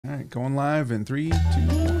All right, going live in 3, 2,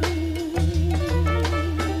 1.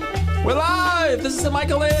 We're live! This is the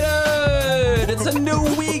Michael-ated! It's a new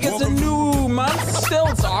week, it's a new month. Still,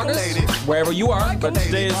 it's August, wherever you are, but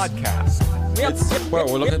today is... podcast.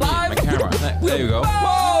 Well, we're looking at my camera. There you go.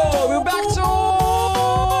 Whoa! We're back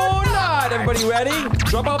tonight! Everybody ready?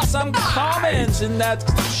 Drop up some comments in that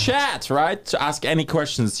chat, right? To ask any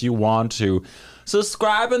questions you want to.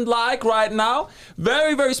 Subscribe and like right now.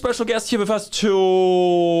 Very, very special guest here with us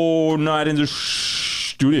tonight in the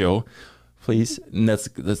studio. Please, let's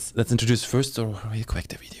introduce first real quick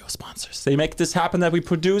the video sponsors. They make this happen that we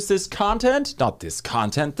produce this content, not this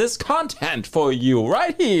content, this content for you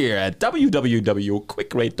right here at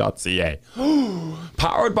www.quickrate.ca.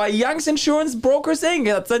 Powered by Young's Insurance Brokers Inc.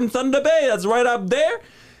 That's in Thunder Bay. That's right up there.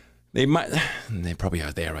 They probably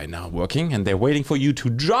are there right now working, and they're waiting for you to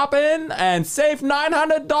drop in and save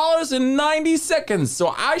 $900 in 90 seconds.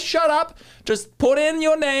 So I shut up. Just put in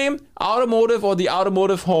your name, automotive or the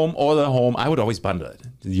automotive home or the home. I would always bundle it.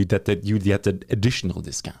 You'd get the additional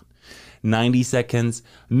discount. 90 seconds,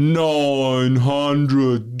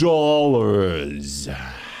 $900.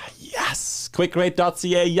 Yes.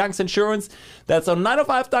 Quickrate.ca, Young's Insurance. That's on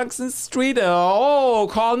 905 Duncan Street. Oh,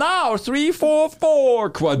 call now,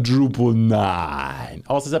 344-999.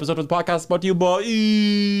 Also, this episode of the podcast brought to you by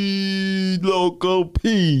Eat Local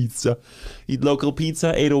Pizza. Eat Local Pizza,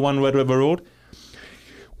 801 Red River Road.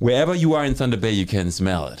 Wherever you are in Thunder Bay, you can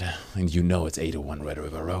smell it. And you know it's 801 Red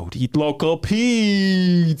River Road. Eat Local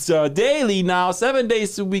Pizza. Daily now, 7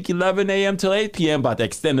 days a week, 11 a.m. till 8 p.m. But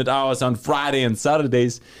extended hours on Friday and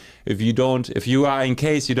Saturdays. If you are in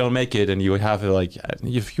case you don't make it and you have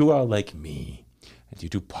if you are like me and you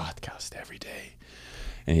do podcast every day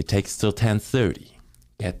and it takes till 10:30,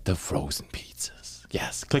 get the frozen pizzas.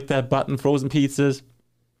 Yes, click that button, frozen pizzas.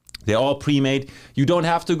 They're all pre-made. You don't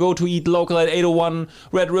have to go to Eat Local at 801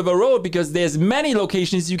 Red River Road because there's many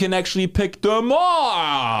locations you can actually pick them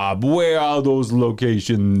up. Where are those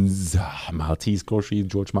locations? Maltese Grocery,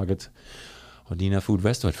 George Market, Odina Food,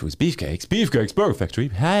 Westwood Foods, Beefcakes, Burger Factory,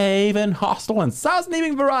 Haven Hostel, and South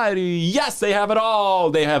Naming Variety. Yes, they have it all.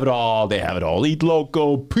 They have it all. Eat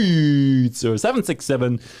Local Pizza.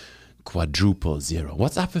 767-400.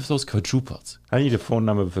 What's up with those quadruples? I need a phone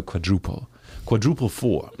number with a quadruple. Quadruple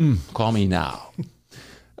 4. Call me now.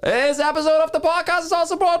 This episode of the podcast is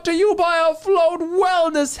also brought to you by Afloat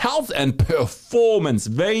Wellness, Health and Performance.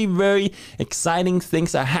 Very, very exciting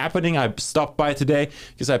things are happening. I stopped by today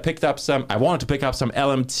because I wanted to pick up some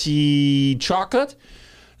LMT chocolate.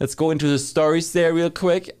 Let's go into the stories there real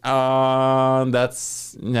quick. Oh,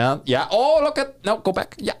 go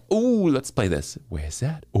back. Yeah. Ooh, let's play this. Where is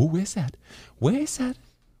that? Oh, where's that? Where is that?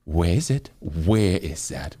 Where is it? Where is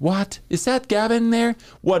that? What? Is that Gavin there?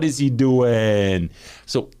 What is he doing?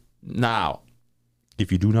 So now,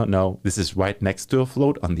 if you do not know, this is right next to a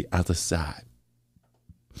float on the other side.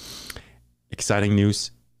 Exciting news.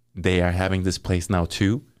 They are having this place now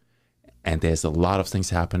too. And there's a lot of things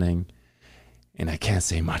happening. And I can't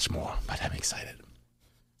say much more, but I'm excited.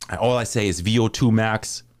 All I say is VO2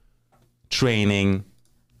 max, training,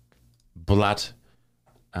 blood.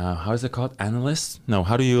 How is it called? Analyst? No,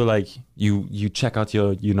 how do you you check out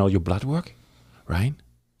your blood work, right?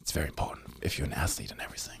 It's very important if you're an athlete and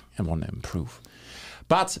everything and want to improve.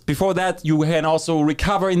 But before that, you can also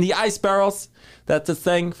recover in the ice barrels. That's a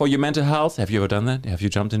thing for your mental health. Have you ever done that? Have you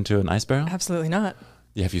jumped into an ice barrel? Absolutely not.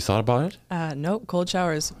 Have you thought about it? Nope. Cold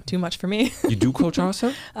showers, too much for me. You do cold showers,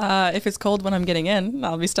 sir? If it's cold when I'm getting in,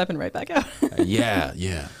 I'll be stepping right back out. Yeah.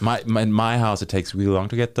 In my house, it takes really long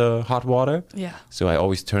to get the hot water. Yeah. So I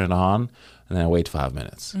always turn it on and then I wait 5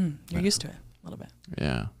 minutes. You're used to it a little bit.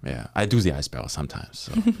 Yeah. I do the ice barrel sometimes,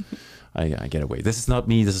 so I get away. This is not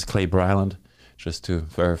me. This is Clay Bryland, just to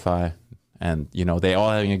verify. And, they're all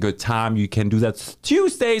having a good time. You can do that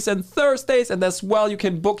Tuesdays and Thursdays. And as well, you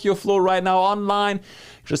can book your flow right now online.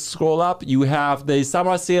 Just scroll up. You have the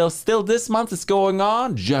summer sale still this month is going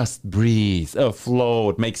on. Just breathe.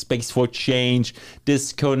 Afloat. Make space for change.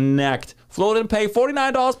 Disconnect. Float and pay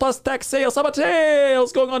 $49 plus tax sale. Summer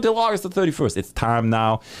sales going on until August the 31st. It's time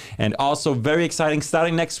now. And also very exciting.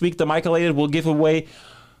 Starting next week, the Michael-ated will give away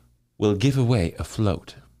a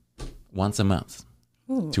float once a month.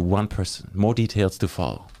 To one person. More details to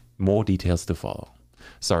follow.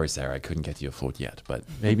 Sorry, Sarah, I couldn't get you a float yet, but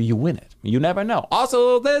maybe you win it. You never know.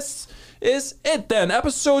 Also, this is it then.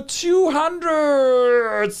 Episode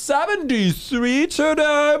 273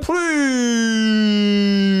 today. Please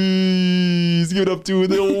give it up to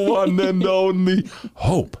the one and only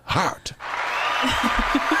Hope Hart.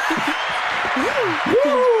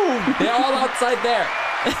 Woo! They're all outside there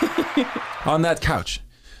on that couch.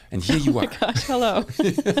 And here you are. Gosh, hello.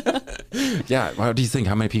 Yeah. What do you think?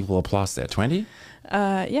 How many people applause there? 20?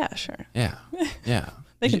 Yeah, sure. Yeah. Yeah.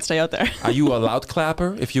 They can stay out there. Are you a loud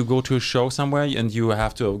clapper if you go to a show somewhere and you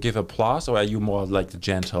have to give applause, or are you more like the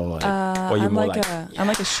gentle? Or you I'm more I'm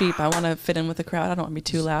like a sheep. I want to fit in with the crowd. I don't want to be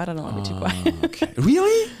too loud. I don't want to be too quiet. Okay.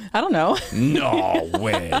 Really? I don't know. No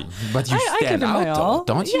way. But you I stand give it my out, all.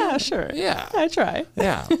 though, don't you? Yeah, sure. Yeah. I try.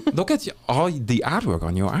 Yeah. Look at all the artwork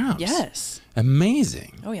on your arms. Yes.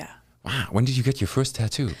 Amazing. Oh, yeah. Wow. When did you get your first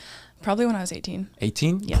tattoo? Probably when I was 18.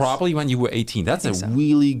 18? Yes. Probably when you were 18. That's a think so.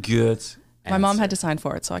 really good My mom answer. had to sign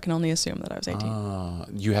for it, so I can only assume that I was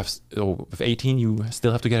 18. You have, with 18, you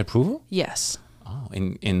still have to get approval? Yes. Oh,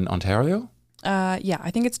 in Ontario? Yeah, I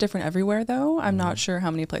think it's different everywhere, though. I'm not sure how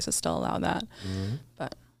many places still allow that.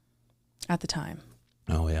 But at the time,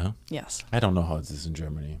 Oh, yeah. yes. I don't know how it is in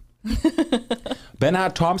Germany.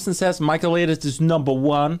 Bernhard Thompson says Michael Latest is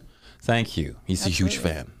 #1. Thank you. He's a huge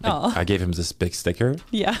fan. Aw. I gave him this big sticker.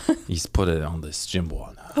 Yeah. He's put it on this gym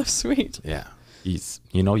wall now. Oh, sweet. Yeah.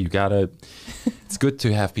 You gotta, it's good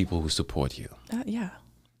to have people who support you, Yeah.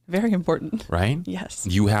 Very important. right? Yes.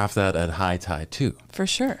 You have that at High Tide too. For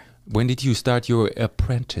sure. When did you start your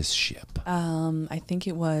apprenticeship? I think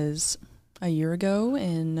it was a year ago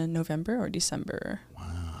in November or December.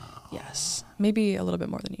 Wow. Yes. Maybe a little bit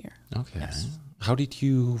more than a year. Okay. Yes. How did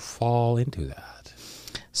you fall into that?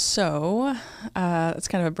 So, it's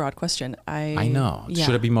kind of a broad question. I know. Yeah.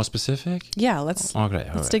 Should I be more specific? Yeah, let's Okay.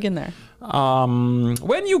 let's dig in there.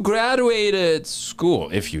 When you graduated school,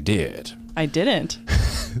 if you did. I didn't.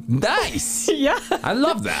 Nice. Yeah. I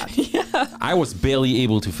love that. Yeah. I was barely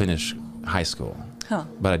able to finish high school, Huh.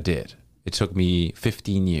 but I did. It took me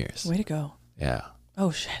 15 years. Way to go. Yeah.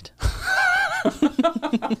 Oh, shit.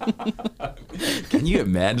 Can you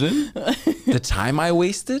imagine the time I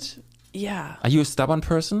wasted? Yeah. Are you a stubborn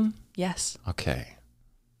person? Yes. Okay.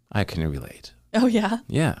 I can relate. Oh, yeah.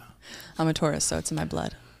 Yeah. I'm a Taurus, so it's in my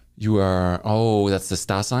blood. You are, oh, that's the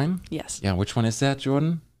star sign? Yes. Yeah, which one is that,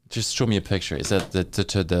 Jordan? Just show me a picture. Is that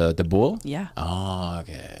the bull? Yeah. Oh,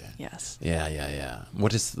 okay. Yes. Yeah.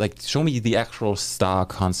 What is, like, show me the actual star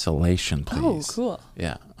constellation, please. Oh, cool.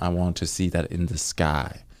 Yeah, I want to see that in the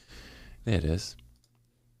sky. There it is.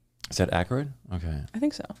 Is that accurate? Okay. I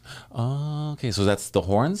think so. Oh, okay, so that's the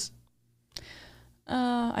horns?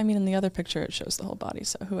 I mean, in the other picture, it shows the whole body,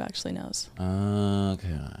 so who actually knows?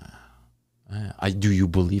 Okay. Do you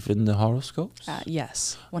believe in the horoscopes?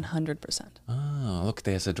 Yes, 100%. Oh, look,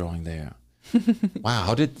 there's a drawing there. Wow,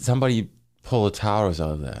 how did somebody pull a Taurus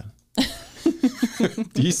out of that?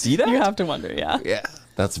 Do you see that? You have to wonder, yeah. Yeah,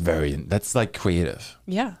 that's like creative.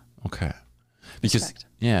 Yeah. Okay. Because, Respect.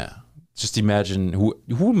 yeah, just imagine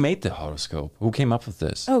who made the horoscope? Who came up with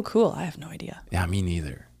this? Oh, cool. I have no idea. Yeah, me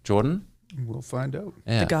neither. Jordan? We'll find out.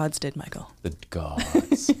 Yeah. The gods did, Michael. The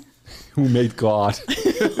gods. Who made God?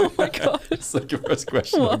 Oh, my God. It's like your first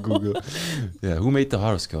question on Google. Yeah, who made the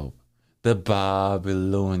horoscope? The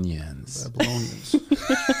Babylonians. Babylonians.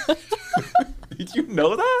 Did you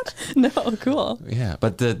know that? No, cool. Yeah,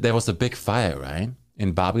 but there was a big fire, right?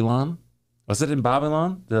 In Babylon. Was it in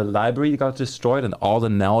Babylon? The library got destroyed and all the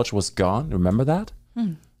knowledge was gone. Remember that?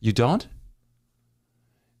 You don't?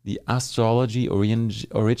 The astrology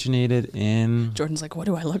originated in... Jordan's like, what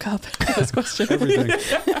do I look up for this question? Everything.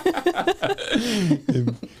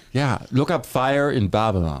 Yeah, look up fire in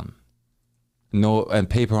Babylon. No, and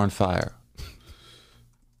paper on fire.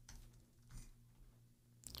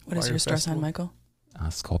 What is Fire your star festival. sign, Michael?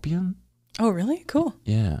 Scorpion? Oh, really? Cool.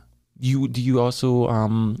 Yeah. Do you also are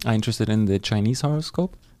interested in the Chinese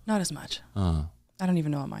horoscope? Not as much. Uh, I don't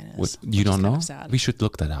even know what mine is. what, you which is don't kind know? of sad. We should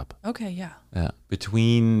look that up. Okay, yeah. Yeah.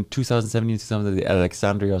 Between 2017 and 2000, the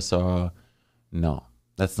Alexandria saw... No,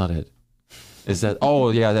 that's not it. Is that... Oh,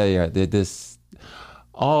 yeah. This...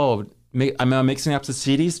 Oh, am I mixing up the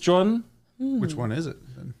cities, Jordan? Which one is it?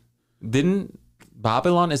 Then? Didn't...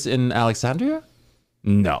 Babylon is in Alexandria?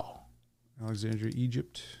 No. Alexandria,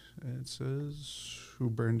 Egypt. It says who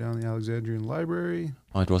burned down the Alexandrian library?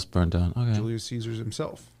 Oh, it was burned down. Okay. Julius Caesar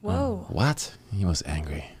himself. Whoa. What? He was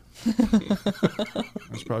angry.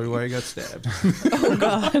 That's probably why he got stabbed. Oh,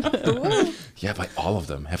 God. Yeah, by all of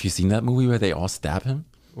them. Have you seen that movie where they all stab him?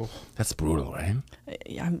 Oh. That's brutal, right?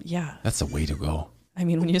 Yeah. That's the way to go. I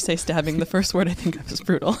mean, when you say stabbing, the first word I think of is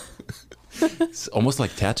brutal. It's almost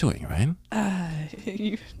like tattooing, right?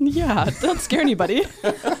 Yeah, don't scare anybody.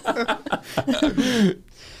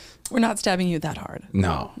 We're not stabbing you that hard.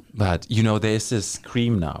 No, but there's this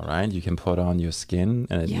cream now, right? You can put on your skin.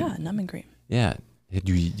 And Yeah, numbing cream. Yeah. What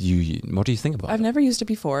do you think about I've it? never used it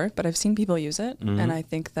before, but I've seen people use it, Mm-hmm. and I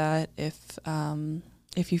think that if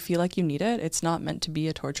you feel like you need it, it's not meant to be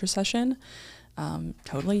a torture session.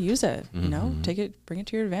 totally use it. You know, bring it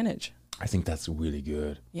to your advantage. I think that's really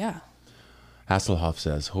good. Yeah. Hasselhoff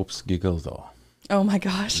says, hopes giggle though. Oh my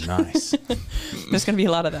gosh. Nice. There's going to be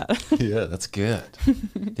a lot of that. Yeah, that's good.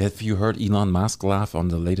 Have you heard Elon Musk laugh on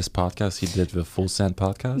the latest podcast he did, the Full Send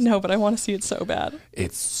podcast? No, but I want to see it so bad.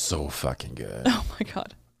 It's so fucking good. Oh my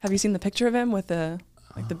God. Have you seen the picture of him with the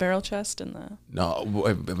barrel chest and the... No,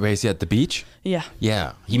 where is he, at the beach? Yeah.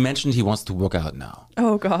 Yeah. He mentioned he wants to work out now.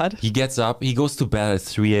 Oh God. He gets up, he goes to bed at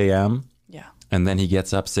 3 a.m. Yeah. And then he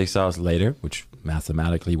gets up 6 hours later, which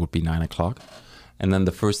mathematically would be 9 o'clock. And then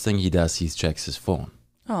the first thing he does, he checks his phone.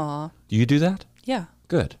 Aw. Do you do that? Yeah.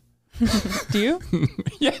 Good. Do you?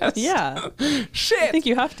 Yes. Yeah. Shit. I think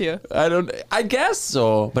you have to. I guess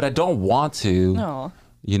so, but I don't want to. No.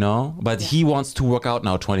 You know? But he wants to work out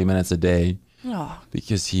now 20 minutes a day Oh.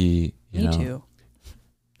 because he, you Me know. too.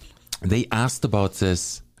 They asked about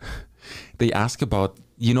this. They ask about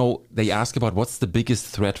what's the biggest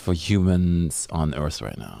threat for humans on Earth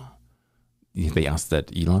right now. They asked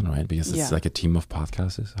that Elon, right? Because it's like a team of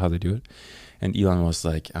podcasters, how they do it. And Elon was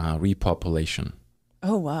like, repopulation.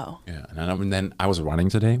 Oh, wow. Yeah. And then I was running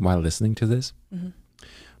today while listening to this.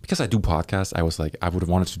 Because I do podcasts, I was like, I would have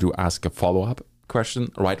wanted to ask a follow-up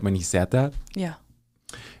question right when he said that. Yeah.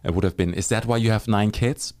 It would have been, is that why you have 9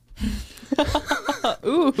 kids?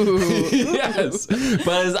 Ooh. Yes.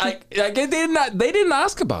 But it's like they didn't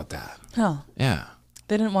ask about that. Huh. Yeah.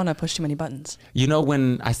 They didn't want to push too many buttons. You know,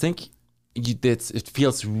 when I think it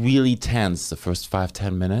feels really tense the first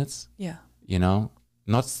 5-10 minutes, Yeah. you know,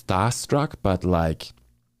 not starstruck, but like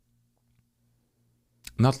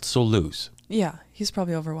not so loose. Yeah. He's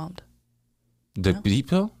probably overwhelmed. The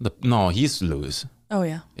people? No, he's loose. Oh,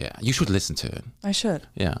 yeah. Yeah, you should listen to it. I should.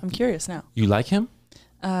 Yeah. I'm curious now. You like him?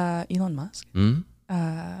 Elon Musk? Mm?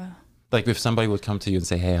 Like if somebody would come to you and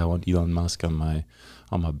say, hey, I want Elon Musk on my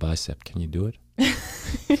bicep, can you do it?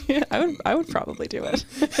 I would probably do it.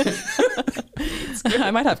 I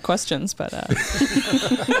might have questions, but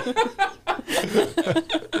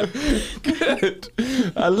Good.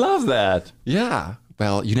 I love that. Yeah.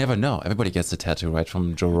 Well, you never know. Everybody gets a tattoo, right,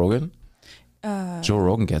 from Joe Rogan. Joe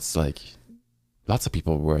Rogan gets like lots of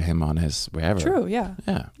people wear him on his wherever. True. Yeah.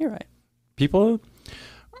 Yeah. You're right. People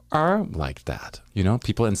are like that. You know,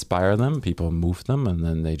 people inspire them, people move them, and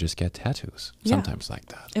then they just get tattoos. Yeah. Sometimes like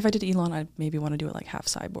that. If I did Elon, I'd maybe want to do it like half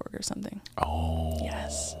cyborg or something. Oh.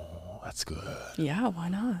 Yes. That's good. Yeah. Why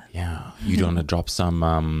not? Yeah. You want to drop some,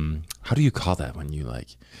 how do you call that when you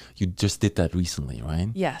you just did that recently, right?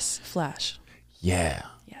 Yes. Flash. Yeah.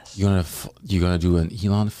 Yes. You're gonna do an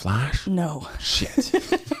Elon Flash? No. Shit.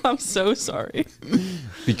 I'm so sorry.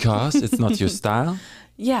 Because it's not your style?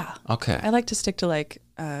 Yeah. Okay. I like to stick to like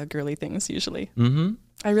girly things usually. Mm-hmm.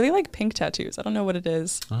 I really like pink tattoos. I don't know what it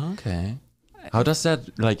is. Okay. How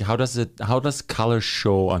does color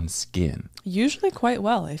show on skin? Usually quite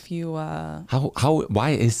well if you Why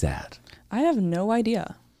is that? I have no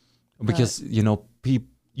idea. Because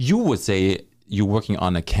you would say you're working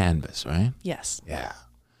on a canvas, right? Yes. Yeah.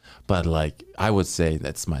 But I would say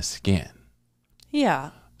that's my skin.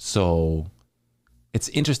 Yeah. So it's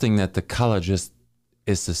interesting that the color just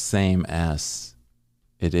is the same as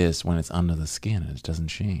it is when it's under the skin and it doesn't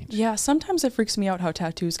change. Yeah, sometimes it freaks me out how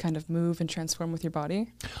tattoos kind of move and transform with your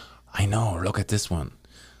body. I know. Look at this one.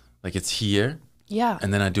 It's here. Yeah.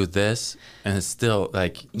 And then I do this and it's still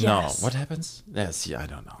Yes. no. What happens? Yes, yeah, I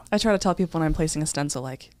don't know. I try to tell people when I'm placing a stencil,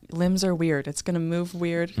 limbs are weird. It's going to move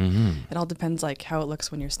weird. Mm-hmm. It all depends how it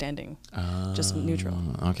looks when you're standing. Just neutral.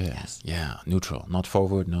 Okay. Yes. Yeah, neutral. Not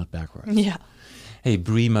forward, not backward. Yeah. Hey,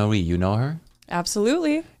 Brie Marie, you know her?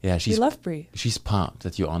 Absolutely. Yeah, We love Brie. She's pumped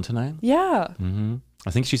that you're on tonight. Yeah. Mm-hmm. I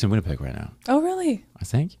think she's in Winnipeg right now. Oh, really? I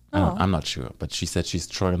think. Oh. I'm not sure, but she said she's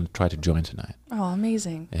trying to join tonight. Oh,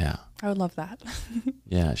 amazing. Yeah. I would love that.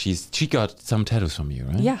 Yeah, she got some tattoos from you,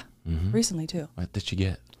 right? Yeah. Mm-hmm. Recently, too. What did she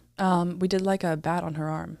get? We did a bat on her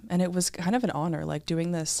arm, and it was kind of an honor,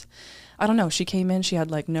 doing this. I don't know. She came in, she had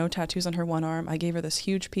no tattoos on her one arm. I gave her this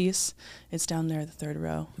huge piece. It's down there, the third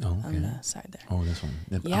row on the side there. Oh, this one.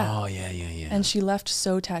 Yeah. Oh, yeah. And she left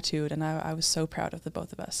so tattooed, and I was so proud of the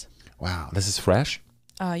both of us. Wow, this is fresh?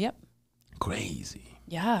 Yep. Crazy.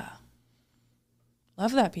 Yeah.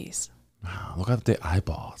 Love that piece. Wow, look at the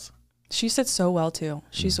eyeballs. She sits so well, too.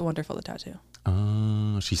 She's wonderful to tattoo.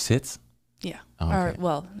 She sits? Yeah.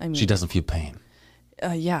 Okay. She doesn't feel pain.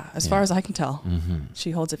 Yeah, as far as I can tell, Mm-hmm.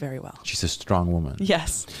 she holds it very well. She's a strong woman.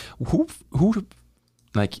 Yes. Who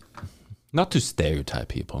not to stereotype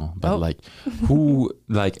people, but who,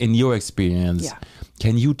 in your experience, Yeah.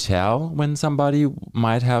 can you tell when somebody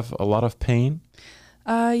might have a lot of pain?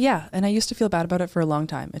 Yeah, and I used to feel bad about it for a long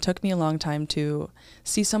time. It took me a long time to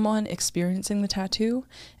see someone experiencing the tattoo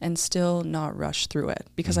and still not rush through it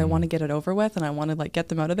because I want to get it over with and I want to like get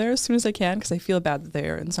them out of there as soon as I can because I feel bad that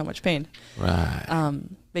they're in so much pain. Right.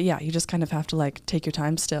 But yeah, you just kind of have to like take your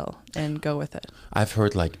time still and go with it. I've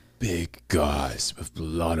heard like big guys with a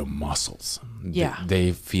lot of muscles. Yeah.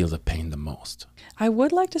 They feel the pain the most. I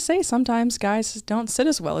would like to say sometimes guys don't sit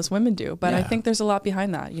as well as women do, but I Yeah. think there's a lot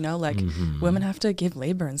behind that, you know, like women have to give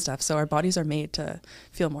labor and stuff, so our bodies are made to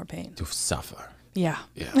feel more pain. To suffer. Yeah.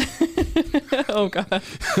 Yeah. Oh God.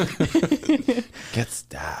 Get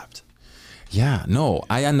stabbed. Yeah, no,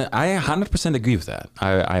 I 100% agree with that.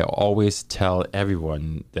 I always tell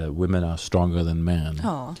everyone that women are stronger than men.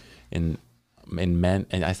 Oh. In men,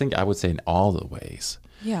 and I think I would say in all the ways.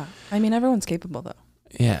 Yeah. I mean, everyone's capable though.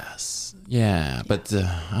 Yes. Yeah. But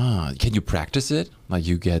can you practice it? Like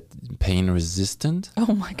you get pain resistant?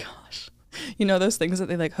 Oh my gosh. You know those things that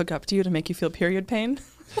they like hook up to you to make you feel period pain?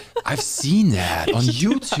 I've seen that on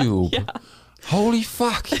YouTube. Yeah. Holy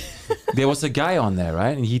fuck. There was a guy on there,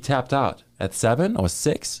 right? And he tapped out at 7 or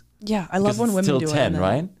 6. Yeah. I love Because when it's women still do 10, it. and then-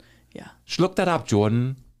 right? Yeah. Should look that up,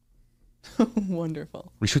 Jordan.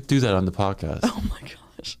 Wonderful. We should do that on the podcast. Oh my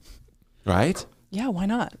gosh. Right? Yeah, why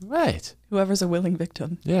not? Right. Whoever's a willing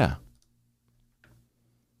victim. Yeah.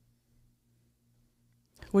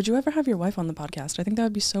 Would you ever have your wife on the podcast? I think that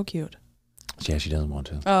would be so cute. Yeah, she doesn't want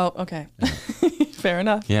to. Oh, okay. Fair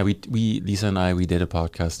enough. Yeah, we Lisa and I, we did a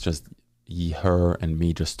podcast, just her and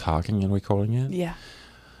me just talking and recording it. Yeah.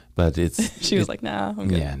 But it's... She was like, nah, I'm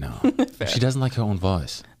good. Yeah, no. Fair. She doesn't like her own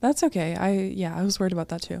voice. That's okay. I was worried about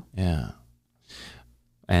that too. Yeah.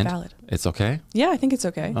 And Valid. it's okay? Yeah, I think it's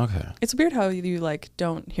okay. Okay. It's weird how you like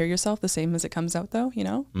don't hear yourself the same as it comes out though, you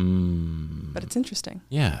know? But it's interesting.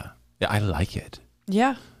 Yeah. Yeah, I like it.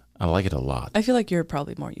 Yeah. I like it a lot. I feel like you're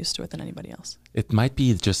probably more used to it than anybody else. It might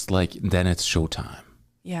be just like, then it's showtime,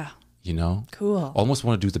 Yeah. you know? Cool. Almost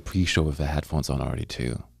want to do the pre-show with the headphones on already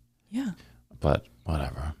too. Yeah. But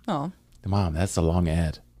whatever. Oh. Mom, that's a long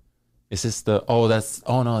ad. Is this the... Oh,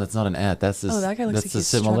 no, that's not an ad. That's this, That guy looks that's like the he's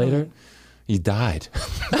simulator. struggling. He died.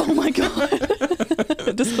 Oh my God.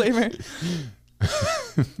 Disclaimer.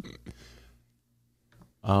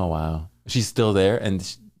 Oh, wow. She's still there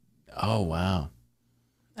and... oh, wow.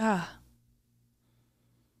 I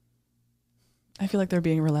feel like they're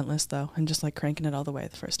being relentless though and just like cranking it all the way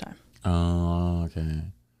the first time. Oh, okay.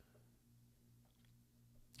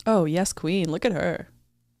 Oh, yes, queen. Look at her.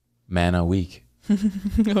 Man a week.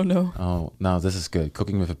 Oh no. Oh, no, this is good.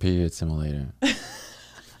 Cooking with a period simulator.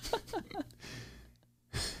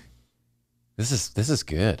 This is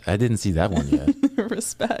good. I didn't see that one yet.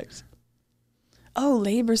 Respect. Oh,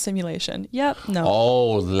 labor simulation. Yep. No.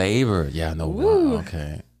 Oh, labor. Yeah, no. Woo. Wow,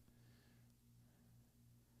 okay.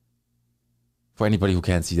 For anybody who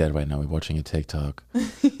can't see that right now, we're watching a TikTok.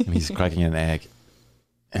 And he's cracking an egg.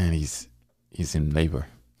 And he's in labor.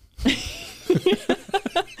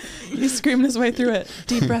 He's screaming his way through it.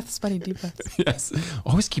 Deep breaths, buddy. Deep breaths. Yes.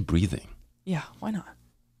 Always keep breathing. Yeah. Why not?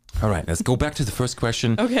 All right, let's go back to the first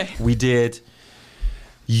question. Okay. We did.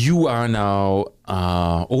 You are now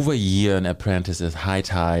over a year an apprentice at High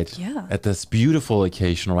Tide. Yeah. At this beautiful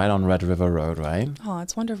location right on Red River Road, right? Oh,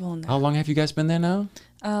 it's wonderful in there. How long have you guys been there now?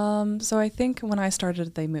 So I think when I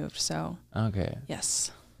started, they moved. So Okay.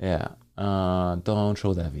 yes. Yeah. Don't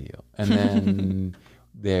show that video. And then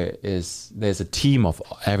there's a team of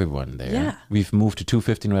everyone there. Yeah. We've moved to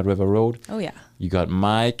 215 Red River Road. Oh yeah. You got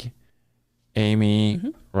Mike,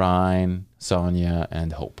 Amy, Ryan, Sonia,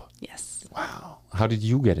 and Hope. Yes. Wow. How did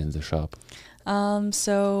you get in the shop?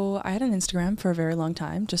 So I had an Instagram for a very long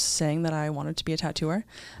time, just saying that I wanted to be a tattooer.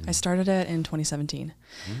 I started it in 2017.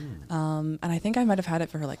 And I think I might have had it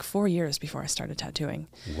for like 4 years before I started tattooing.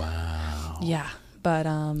 Wow. Yeah. But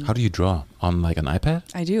How do you draw? On like an iPad?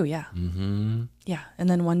 I do, yeah. Mm-hmm. Yeah. And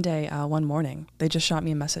then one day, one morning, they just shot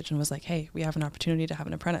me a message and was like, hey, we have an opportunity to have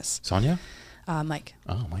an apprentice. Sonia? Mike.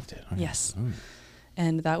 Oh, Mike did. Okay. Yes. Mm.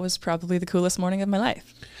 And that was probably the coolest morning of my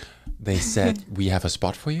life. They said, we have a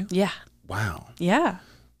spot for you? Yeah. Wow. Yeah.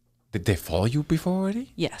 Did they follow you before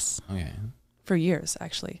already? Yes. Okay. For years,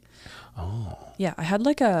 actually. Oh. Yeah, I had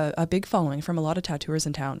like a big following from a lot of tattooers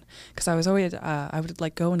in town because I was always I would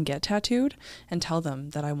like go and get tattooed and tell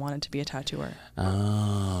them that I wanted to be a tattooer.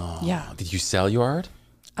 Oh. Yeah. Did you sell your art?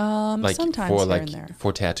 Like Sometimes for here like and there.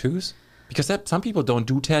 for tattoos? Because some people don't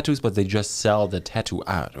do tattoos, but they just sell the tattoo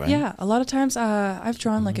art, right? Yeah, a lot of times I've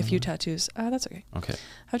drawn like a few tattoos. That's okay. Okay.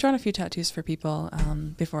 I've drawn a few tattoos for people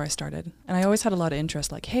before I started, and I always had a lot of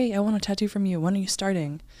interest. Like, hey, I want a tattoo from you. When are you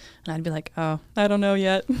starting? And I'd be like, oh, I don't know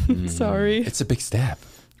yet. Sorry. It's a big step.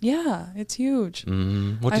 Yeah, it's huge.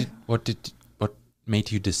 What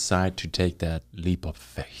made you decide to take that leap of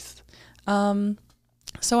faith?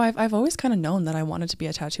 So I've always kind of known that I wanted to be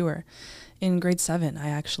a tattooer. In grade 7, I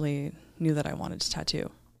actually knew that I wanted to tattoo.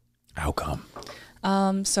 How come?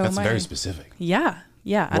 So That's very specific. Yeah.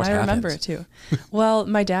 And What I remember it happened? too. Well,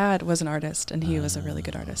 my dad was an artist, and he was a really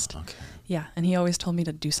good artist. Okay. Yeah, and he always told me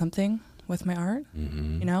to do something with my art,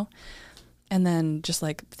 you know? And then just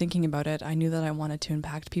like thinking about it, I knew that I wanted to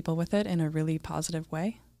impact people with it in a really positive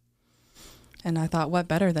way. And I thought, what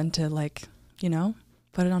better than to like, you know,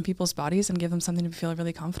 put it on people's bodies and give them something to feel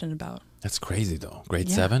really confident about. That's crazy though. Grade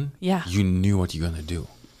 7? Yeah. You knew what you're going to do.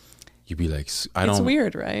 You'd be like, It's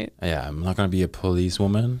weird, right? Yeah, I'm not going to be a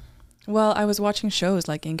policewoman. Well, I was watching shows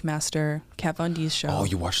like Ink Master, Kat Von D's show. Oh,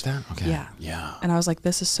 you watched that? Okay. Yeah. And I was like,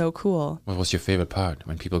 this is so cool. What was your favorite part?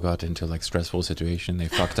 When people got into like stressful situation, they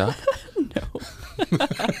fucked up? No.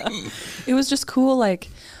 It was just cool, like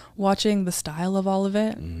watching the style of all of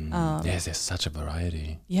it. Yes, there's such a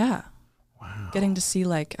variety. Yeah. Wow. Getting to see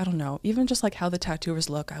like, I don't know, even just like how the tattooers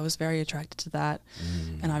look. I was very attracted to that.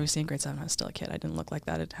 And obviously in grade 7, I was still a kid. I didn't look like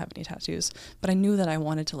that. I didn't have any tattoos. But I knew that I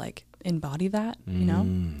wanted to like embody that, you know?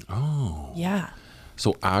 Oh. Yeah.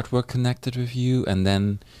 So artwork connected with you and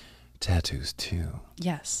then tattoos too.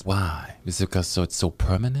 Yes. Why? Is it because it's so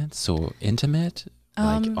permanent, so intimate,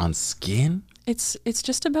 like on skin? It's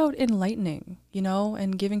just about enlightening, you know,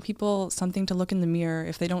 and giving people something to look in the mirror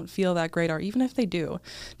if they don't feel that great, or even if they do,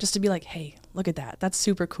 just to be like, hey, look at that. That's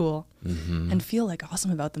super cool. And feel like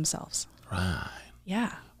awesome about themselves. Right.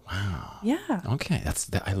 Yeah. Wow. Yeah. Okay.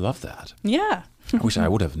 I love that. Yeah. I wish I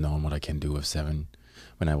would have known what I can do with 7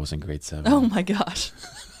 when I was in grade 7. Oh my gosh.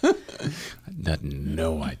 I had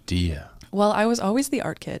no idea. Well, I was always the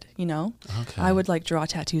art kid, you know. Okay. I would like draw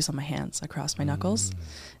tattoos on my hands across my knuckles,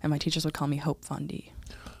 and my teachers would call me Hope Von D.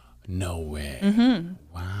 No way.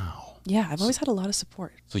 Wow. Yeah, I've always had a lot of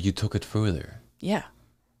support. So you took it further. Yeah.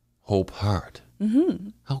 Hope Heart.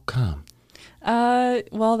 How come?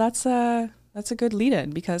 Well, that's a good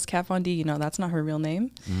lead-in because Kat Von D, you know, that's not her real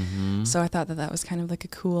name. So I thought that was kind of like a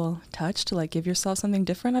cool touch to like give yourself something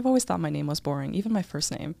different. I've always thought my name was boring, even my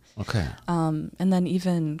first name. Okay. And then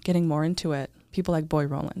even getting more into it, people like Boy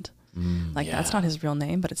Roland. Like that's not his real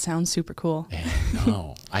name, but it sounds super cool.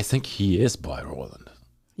 No, I think he is Boy Roland.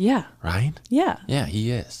 Yeah. Right? Yeah. Yeah, he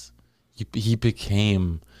is. He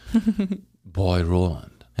became Boy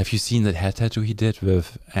Roland. Have you seen that head tattoo he did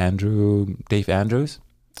with Dave Andrews?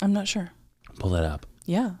 I'm not sure. Pull it up.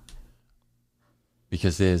 Yeah.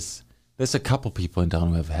 Because there's a couple people in town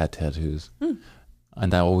who have head tattoos.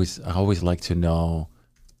 And I always like to know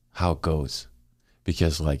how it goes.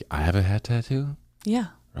 Because like I have a head tattoo. Yeah.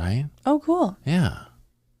 Right? Oh, cool. Yeah.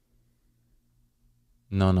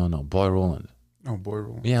 No. Boy Roland. Oh, Boy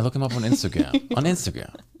Roland. Yeah, look him up on Instagram. On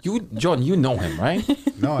Instagram. John, you know him, right?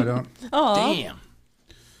 No, I don't. Oh, Damn.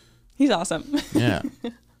 he's awesome. Yeah.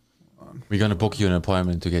 We're going to book you an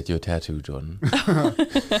appointment to get your tattoo, Jordan.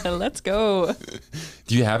 Let's go.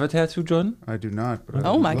 Do you have a tattoo, Jordan? I do not. But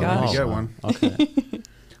Oh my I'd love gosh. to get one. Okay.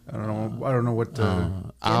 I don't know what. Get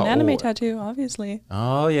an anime tattoo, obviously.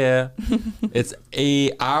 Oh, yeah. It's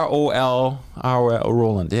A-R-O-L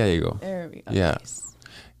Roland. There you go. There we go. Yeah. Nice.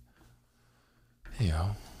 There you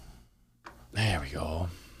go. There we go.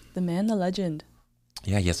 The man, the legend.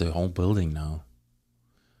 Yeah, he has a whole building now.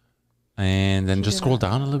 And then Should just we scroll have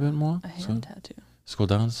down a little bit more. A hand tattoo. Scroll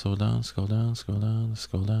down.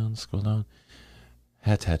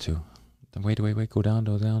 Head tattoo. Then wait. Go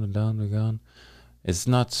down. It's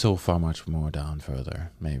not so far much more down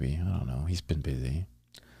further, maybe. I don't know. He's been busy.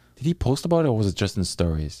 Did he post about it or was it just in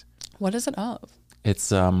stories? What is it of?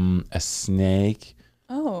 It's a snake.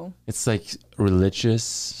 Oh. It's like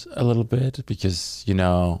religious a little bit because, you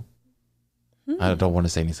know, I don't want to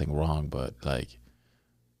say anything wrong, but like,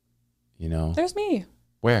 you know. There's me.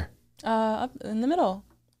 Where? Up in the middle.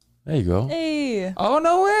 There you go. Hey. Oh,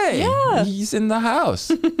 no way. Yeah. He's in the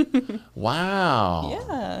house. Wow.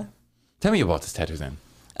 Yeah. Tell me about this tattoo then.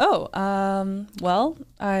 Oh, well,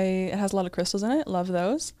 it has a lot of crystals in it. Love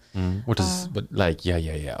those. What does, but like,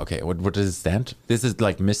 yeah. Okay. What does it stand? This is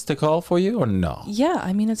like mystical for you or no? Yeah,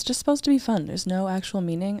 I mean, it's just supposed to be fun. There's no actual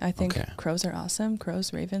meaning. I think Okay. crows are awesome.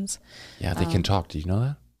 Crows, ravens. Yeah, they can talk. Do you know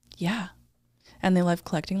that? Yeah. And they love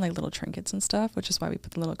collecting like little trinkets and stuff, which is why we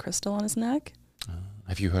put the little crystal on his neck.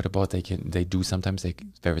 Have you heard about sometimes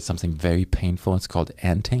something very painful. It's called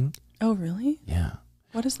anting. Oh, really? Yeah.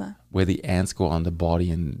 What is that? Where the ants go on the body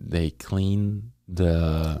and they clean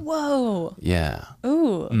the. Whoa. Yeah.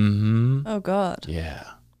 Ooh. Mm-hmm. Oh, God. Yeah.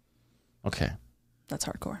 Okay. That's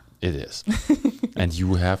hardcore. It is. And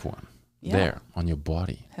you have one there on your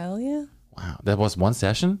body. Hell yeah. Wow. That was one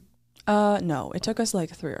session? No, it took us like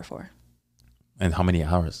 3 or 4. And how many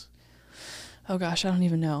hours? Oh gosh, I don't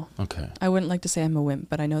even know. Okay. I wouldn't like to say I'm a wimp,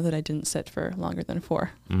 but I know that I didn't sit for longer than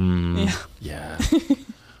 4. Yeah.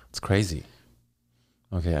 It's crazy.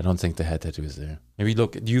 Okay, I don't think the head tattoo is there. Maybe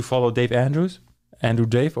look, do you follow Dave Andrews? Andrew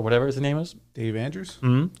Dave or whatever his name is? Dave Andrews?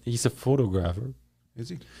 He's a photographer. Is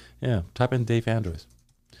he? Yeah, type in Dave Andrews.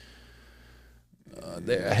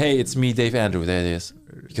 There. Hey, it's me, Dave Andrews. There it is.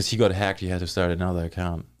 Because he got hacked, he had to start another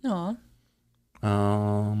account. Aw.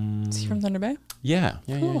 Is he from Thunder Bay? Yeah,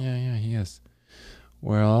 Cool. he is.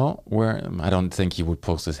 Well, I don't think he would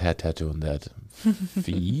post his head tattoo on that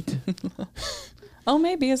feed. Oh,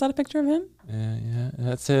 maybe. Is that a picture of him? Yeah,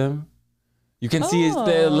 that's him. You can see his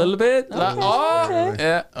there a little bit. Okay.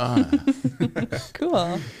 Yeah.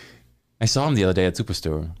 Cool. I saw him the other day at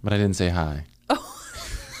Superstore, but I didn't say hi.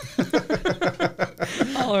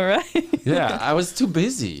 All right. Yeah, I was too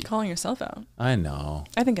busy. Calling yourself out. I know.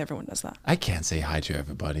 I think everyone does that. I can't say hi to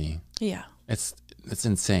everybody. Yeah. It's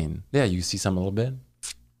insane. Yeah, you see some a little bit.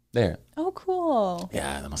 There. Oh, cool.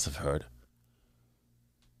 Yeah, I must have heard.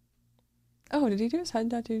 Oh, did he do his head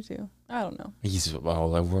tattoo too? I don't know. He's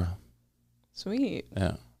all over. Sweet.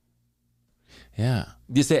 Yeah. Yeah.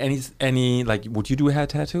 Is there any like? Would you do a head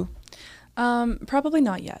tattoo? Probably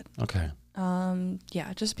not yet. Okay.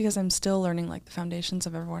 Yeah, just because I'm still learning like the foundations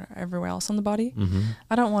of everywhere else on the body. Mm-hmm.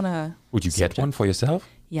 I don't want to. Would you get one for yourself?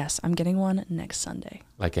 Yes, I'm getting one next Sunday.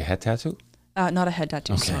 Like a head tattoo? Not a head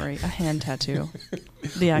tattoo. Okay. Sorry, a hand tattoo.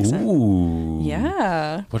 The accent. Ooh.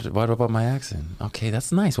 Yeah. What about my accent? Okay,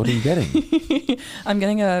 that's nice. What are you getting? I'm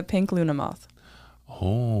getting a pink Luna moth.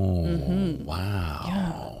 Oh, wow.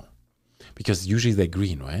 Yeah. Because usually they're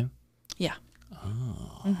green, right? Yeah.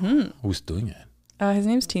 Oh. Who's doing it? His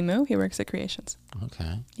name's Timu. He works at Creations.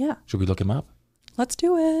 Okay. Yeah. Should we look him up? Let's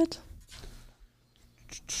do it.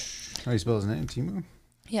 How do you spell his name? Timu?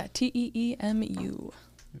 Yeah, Teemu.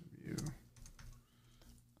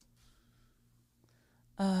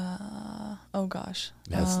 Oh gosh.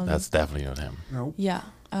 That's definitely not him. No. Yeah.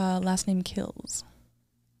 Last name Kills.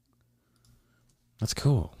 That's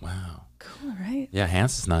cool. Wow. Cool, right? Yeah,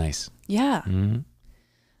 Hans is nice. Yeah. Mm-hmm.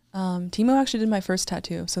 Timu actually did my first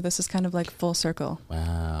tattoo, so this is kind of like full circle.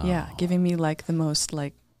 Wow. Yeah, giving me like the most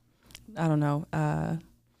like, I don't know. I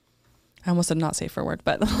almost said not safe for word,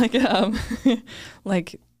 but like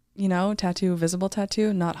like, you know, tattoo, visible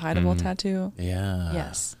tattoo, not hideable tattoo. Yeah.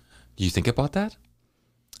 Yes. Do you think about that?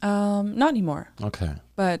 Not anymore. Okay.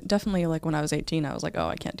 But definitely like when I was 18, I was like, oh,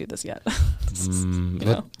 I can't do this yet.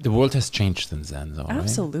 But the world has changed since then, though, right?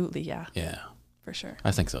 Absolutely, yeah. Yeah. For sure.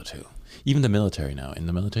 I think so, too. Even the military now. In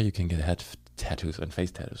the military, you can get head tattoos and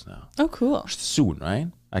face tattoos now. Oh, cool. Soon, right?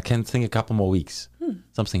 I can think a couple more weeks.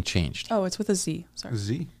 Something changed. Oh, it's with a Z. Sorry.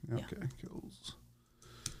 Z? Yeah. Okay. Kills.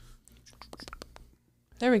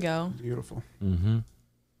 There we go. Beautiful. Mm-hmm.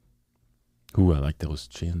 Ooh, I like those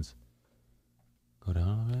chins. Go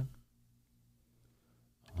down a bit.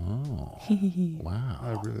 Oh. Wow.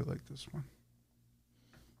 I really like this one.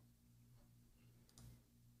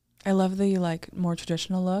 I love the like more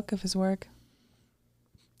traditional look of his work.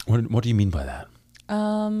 What do you mean by that?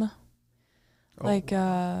 Like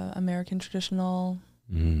American traditional,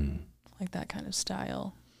 like that kind of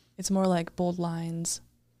style. It's more like bold lines,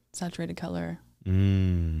 saturated color.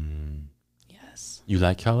 Yes. You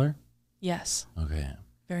like color? Yes. Okay.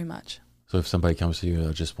 Very much. So if somebody comes to you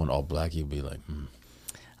and just want all black, you'd be like,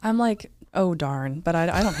 I'm like, oh darn, but I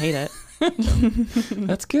don't hate it.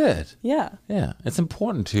 That's good. Yeah. Yeah. It's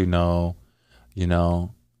important to know, you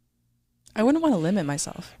know. I wouldn't want to limit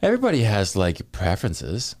myself. Everybody has like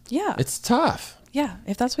preferences. Yeah. It's tough. Yeah.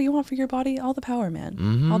 If that's what you want for your body, all the power,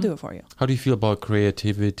 man. I'll do it for you. How do you feel about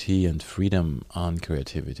creativity and freedom on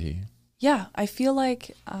creativity? Yeah. I feel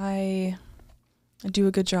like I do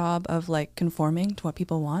a good job of like conforming to what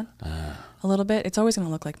people want a little bit. It's always going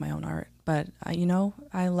to look like my own art, but I'm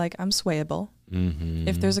swayable.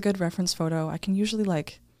 If there's a good reference photo, I can usually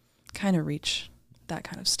like kind of reach that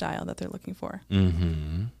kind of style that they're looking for.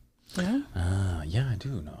 You know? Yeah, I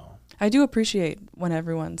do know. I do appreciate when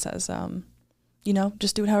everyone says,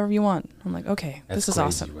 just do it however you want. I'm like, okay, That's this is crazy,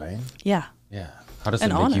 awesome. Right? Yeah. Yeah. How does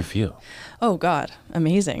An it make honor. you feel? Oh God,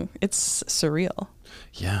 amazing. It's surreal.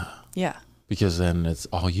 Yeah. Yeah. Because then it's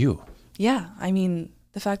all you. Yeah. I mean,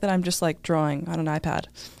 the fact that I'm just like drawing on an iPad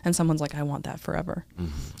and someone's like, I want that forever.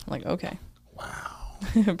 I'm like, okay. Wow.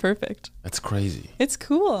 Perfect. That's crazy. It's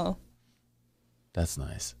cool. That's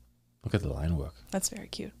nice. Look at the line work. That's very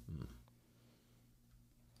cute.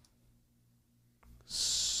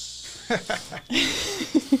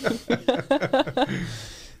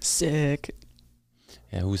 Sick.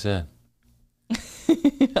 Yeah, who's that?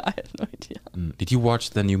 I have no idea. Did you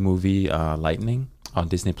watch the new movie Lightning on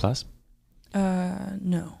Disney Plus?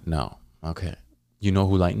 No. No. Okay. You know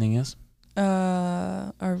who Lightning is?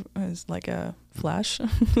 Or is like a Flash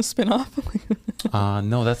spinoff?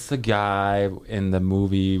 No, that's the guy in the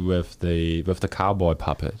movie with the cowboy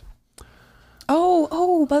puppet.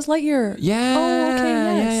 Oh, Buzz Lightyear. Yeah. Oh,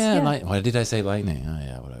 okay, yes. Yeah. Why did I say Lightning? Oh,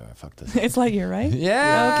 yeah, whatever. Fuck this. It's Lightyear, right?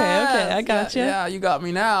 Yeah. Okay, I got you. Yeah, you got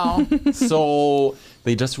me now. So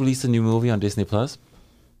they just released a new movie on Disney Plus.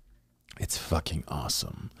 It's fucking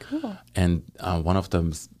awesome. Cool. And one of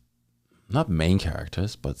them, not main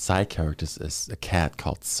characters, but side characters, is a cat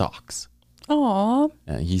called Socks. Aw.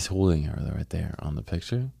 And he's holding her right there on the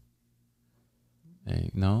picture.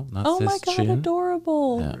 Hey, no, not Oh this my God, chin.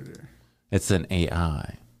 adorable. Yeah. It's an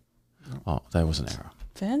AI. Oh, that was an error.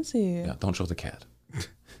 Fancy. Yeah, don't show the cat.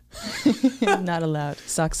 Not allowed.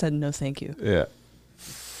 Sock said no thank you. Yeah.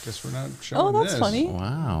 Guess we're not showing Oh, that's this. funny.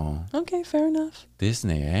 Wow. Okay, fair enough.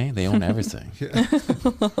 Disney, eh? They own everything.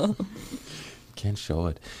 Can't show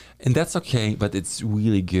it. And that's okay, but it's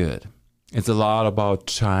really good. It's a lot about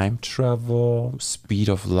time travel, speed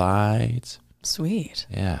of light. Sweet.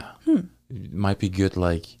 Yeah. It might be good,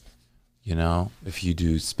 like, you know, if you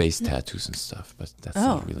do space tattoos and stuff, but that's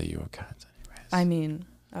not really your kind anyways. I mean,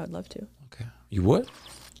 I would love to. Okay. You would?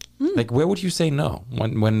 Like, where would you say no?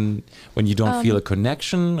 When you don't feel a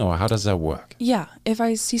connection, or how does that work? Yeah, if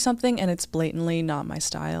I see something and it's blatantly not my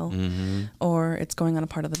style, or it's going on a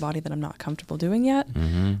part of the body that I'm not comfortable doing yet,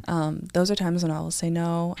 those are times when I will say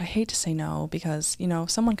no. I hate to say no because, you know,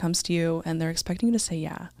 someone comes to you and they're expecting you to say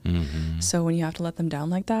yeah. So when you have to let them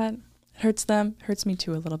down like that, it hurts them, hurts me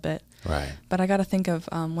too a little bit. Right. But I got to think of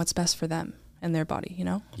what's best for them and their body, you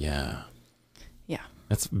know? Yeah. Yeah.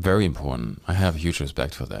 That's very important. I have huge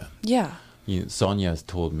respect for that. Yeah. Sonia has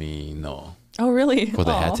told me no Oh, really? for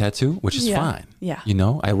the head tattoo, which is fine. Yeah. You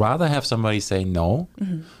know, I'd rather have somebody say no,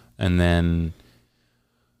 and then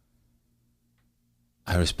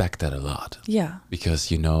I respect that a lot. Yeah.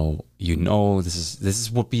 Because you know, this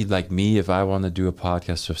is would be like me if I want to do a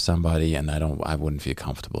podcast with somebody and I wouldn't feel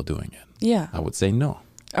comfortable doing it. Yeah. I would say no.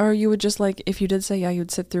 Or you would just like, if you did say yeah,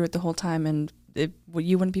 you'd sit through it the whole time and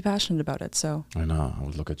you wouldn't be passionate about it. So I know. I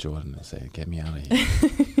would look at Jordan and say, "Get me out of here."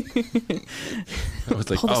 I was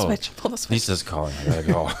like, pull the switch. Lisa's calling. I gotta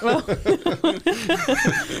go.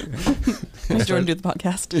 Make Jordan do the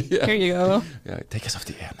podcast. Yeah. Here you go. Yeah, take us off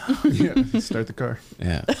the air now. Yeah, start the car.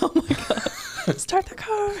 Yeah. Oh my God. Start the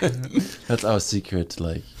car. That's our secret.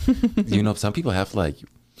 Like, you know, some people have like,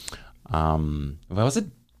 what was it?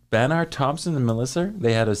 Bernard Thompson and Melissa,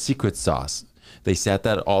 they had a secret sauce. They said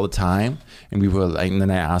that all the time, and we were like, and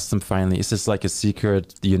then I asked them finally, is this like a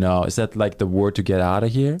secret, you know, is that like the word to get out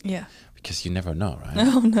of here? Yeah. Because you never know, right?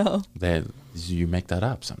 Oh no. You make that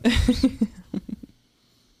up sometimes.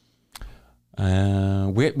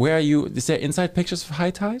 Where are you? Is there inside pictures of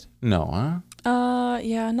High Tide? No, huh?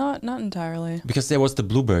 Yeah, not entirely. Because there was the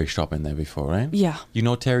blueberry shop in there before, right? Yeah. You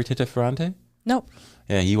know Terry Titaferrante? Nope.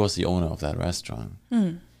 Yeah, he was the owner of that restaurant.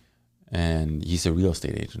 And he's a real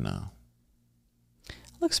estate agent now.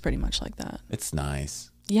 Looks pretty much like that. It's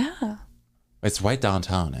nice. Yeah. It's right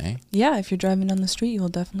downtown, eh? Yeah, if you're driving down the street, you will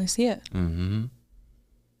definitely see it. Mm-hmm.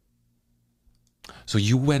 So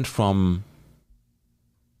you went from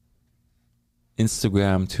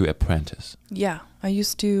Instagram to Apprentice. Yeah. I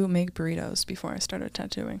used to make burritos before I started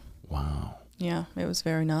tattooing. Wow. Yeah, it was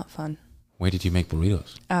very not fun. Where did you make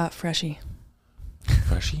burritos? Freshie.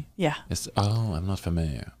 Freshie? Yeah. I'm not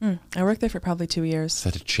familiar. I worked there for probably 2 years. Is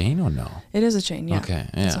that a chain or no? It is a chain, yeah. Okay,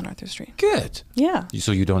 yeah. It's on Arthur Street. Good. Yeah.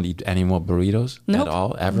 So you don't eat any more burritos Nope. at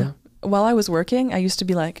all, ever? No. While I was working, I used to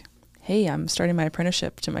be like, hey, I'm starting my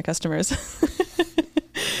apprenticeship to my customers.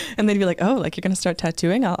 And they'd be like, oh, like you're going to start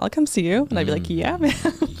tattooing? I'll come see you. And I'd be like, yeah, man.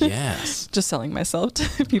 Yes. Just selling myself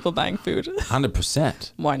to people buying food.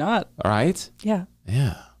 100%. Why not? Right? Yeah.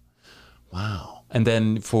 Yeah. Wow. And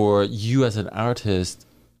then for you as an artist,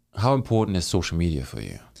 how important is social media for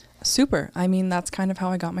you? Super. I mean, that's kind of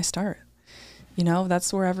how I got my start. You know,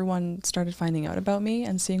 that's where everyone started finding out about me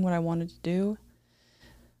and seeing what I wanted to do.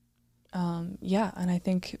 Yeah, and I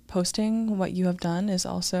think posting what you have done is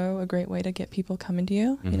also a great way to get people coming to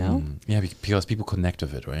you, you know? Yeah, because people connect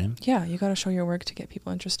with it, right? Yeah, you got to show your work to get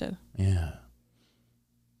people interested. Yeah.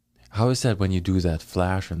 How is that when you do that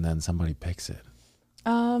flash and then somebody picks it?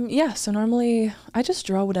 Yeah, so normally I just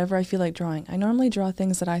draw whatever I feel like drawing. I normally draw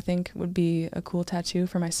things that I think would be a cool tattoo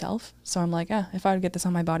for myself. So I'm like, if I would get this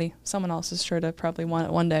on my body, someone else is sure to probably want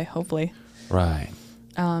it one day, hopefully. Right.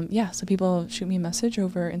 Yeah, so people shoot me a message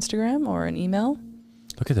over Instagram or an email.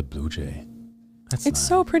 Look at the blue jay. It's nice.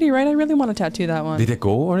 so pretty, right? I really want to tattoo that one. Did it go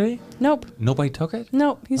already? Nope. Nobody took it?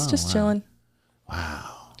 Nope, he's just chilling.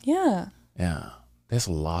 Wow. Yeah. Yeah. There's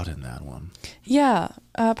a lot in that one. Yeah.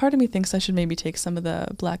 Part of me thinks I should maybe take some of the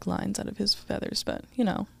black lines out of his feathers, but,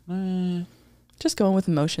 just going with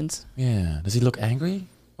emotions. Yeah. Does he look angry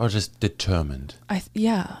or just determined? I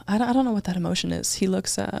don't know what that emotion is. He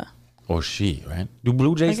looks... Or she, right? Do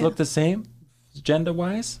blue jays look the same,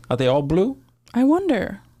 gender-wise? Are they all blue? I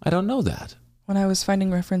wonder. I don't know that. When I was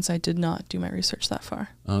finding reference, I did not do my research that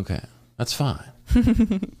far. Okay. That's fine.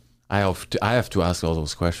 I have to ask all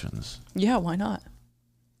those questions. Yeah, why not?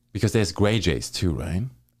 Because there's gray jays too, right?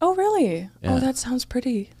 Oh, really? Yeah. Oh, that sounds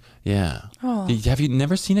pretty. Yeah. Oh. Have you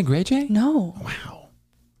never seen a gray jay? No. Wow.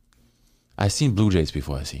 I've seen blue jays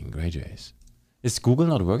before I've seen gray jays. Is Google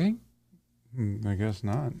not working? I guess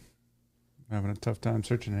not. I'm having a tough time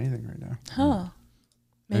searching anything right now. Huh.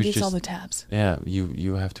 Maybe it's just, all the tabs. Yeah,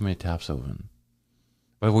 you have too many tabs open.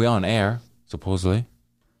 But we're on air, supposedly.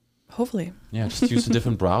 Hopefully. Yeah, just use a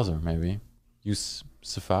different browser, maybe. Use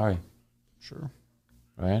Safari. Sure.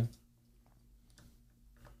 Right?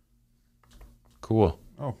 Cool.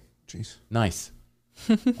 Oh, jeez. Nice.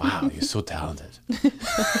 Wow, you're so talented.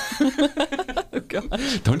 Oh, God.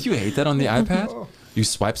 Don't you hate that on the iPad? You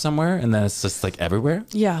swipe somewhere and then it's just like everywhere?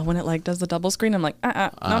 Yeah, when it like does the double screen, I'm like,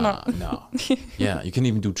 no. No. Yeah, you can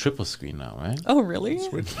even do triple screen now, right? Oh, really?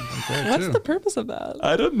 Switch like that, What's too. the purpose of that?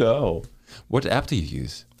 I don't know. What app do you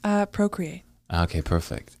use? Procreate. Okay,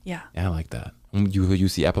 perfect. Yeah. Yeah, I like that. You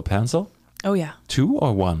use the Apple Pencil? Oh, yeah. 2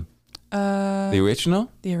 or 1? The original?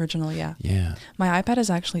 The original, yeah. Yeah. My iPad is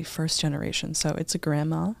actually first generation, so it's a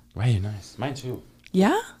grandma. Very nice. Mine too.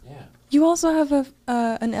 Yeah? Yeah. You also have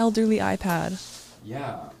an elderly iPad.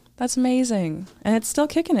 Yeah. That's amazing. And it's still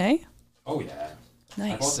kicking, eh? Oh, yeah.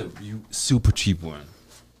 Nice. I bought the super cheap one.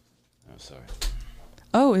 Oh, sorry.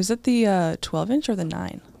 Oh, is it the 12-inch or the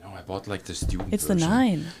 9? No, I bought like the student It's version. the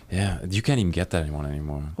 9. Yeah, you can't even get that one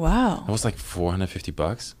anymore. Wow. That was like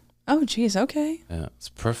 $450. Oh, geez. Okay. Yeah, it's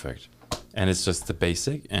perfect. And it's just the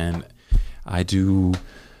basic. And I do,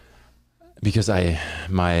 because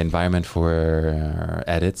my environment for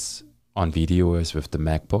edits on video is with the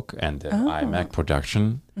MacBook and the iMac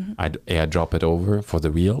production. Mm-hmm. I airdrop it over for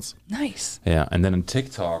the reels. Nice. Yeah, and then on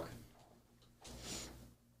TikTok.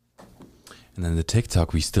 And then the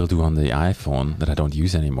TikTok we still do on the iPhone that I don't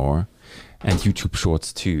use anymore. And YouTube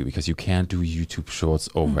Shorts too, because you can't do YouTube Shorts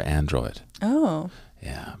over Android. Oh.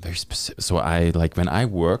 Yeah, very specific. So I like when I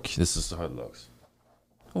work, this is how it looks.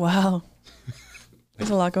 Wow. There's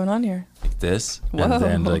a lot going on here. Like this. Whoa. And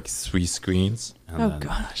then like 3 screens. And Oh, then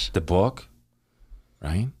gosh. the book.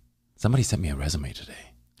 Right? Somebody sent me a resume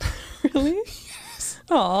today. Really? Yes.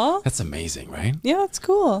 Aw. That's amazing, right? Yeah, that's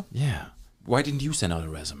cool. Yeah. Why didn't you send out a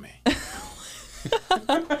resume?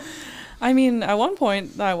 I mean, at one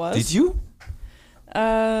point I was. Did you?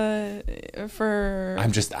 For...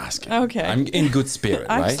 I'm just asking. Okay. I'm in good spirit,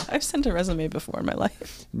 right? I've sent a resume before in my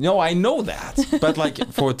life. No, I know that. But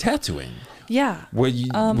like for tattooing. Yeah. Were you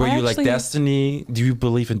like destiny? Do you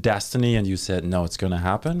believe in destiny? And you said, no, it's going to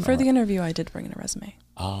happen? For the interview, I did bring in a resume.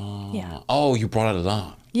 Oh. Yeah. Oh, you brought it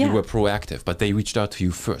along. Yeah. You were proactive, but they reached out to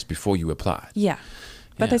you first before you applied. Yeah.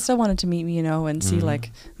 But Yeah. they still wanted to meet me, and see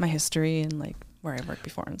like my history and like where I worked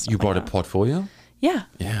before and stuff. You brought like a that. portfolio? Yeah.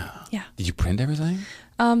 Yeah. Yeah. Did you print everything?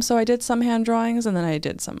 So I did some hand drawings and then I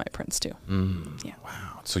did some of my prints too. Yeah.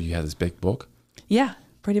 Wow. So you had this big book? Yeah.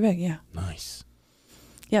 Pretty big. Yeah. Nice.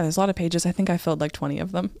 Yeah. There's a lot of pages. I think I filled like 20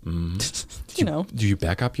 of them. Do you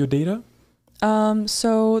back up your data?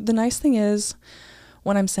 So the nice thing is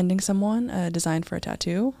when I'm sending someone a design for a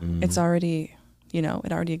tattoo, it's already,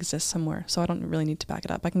 it already exists somewhere. So I don't really need to back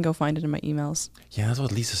it up. I can go find it in my emails. Yeah, that's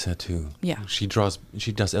what Lisa said too. Yeah. She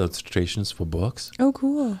does illustrations for books. Oh,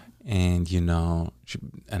 cool. And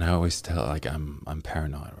and I always tell her, like I'm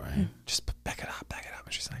paranoid, right? Just back it up.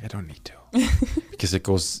 And she's like, I don't need to.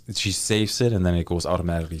 Because she saves it and then it goes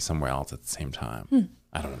automatically somewhere else at the same time.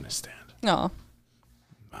 I don't understand. Oh.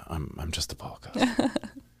 I'm just a podcast.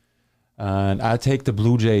 And I'll take the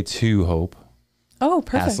Blue Jay 2, Hope. Oh,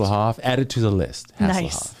 perfect. Hasselhoff, add it to the list. Hasselhoff.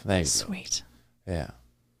 Nice. There you go. Sweet. Yeah.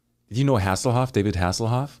 Did you know Hasselhoff, David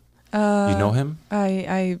Hasselhoff? You know him?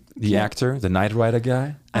 The actor, the Knight Rider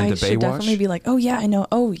guy, and I the should Baywatch? definitely be like, oh yeah, I know.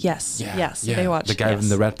 Oh yes, yes, yeah. Baywatch. The guy yes. in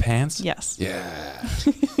the red pants? Yes. Yeah.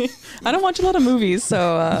 I don't watch a lot of movies,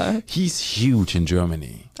 so. He's huge in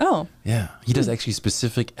Germany. Oh. Yeah. He does actually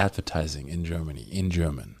specific advertising in Germany, in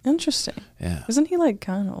German. Interesting. Yeah. Isn't he like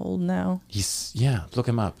kind of old now? Look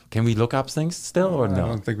him up. Can we look up things still or I no?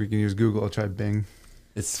 don't think we can use Google. I'll try Bing.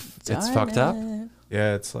 It's fucked up.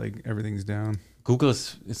 Yeah, it's like everything's down. Google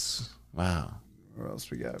is wow. What else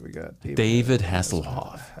we got? We got David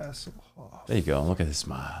Hasselhoff. Hasselhoff. There you go. Look at his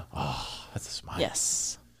smile. Oh, that's a smile.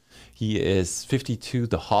 Yes. He is 52.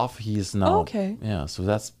 The half, he is now. Oh, okay. Yeah, so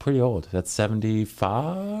that's pretty old. That's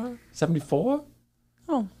 75, 74?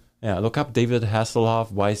 Oh. Yeah, look up David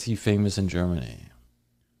Hasselhoff. Why is he famous in Germany?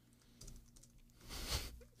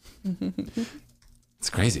 It's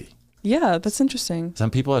crazy. Yeah, that's interesting. Some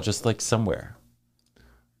people are just like somewhere.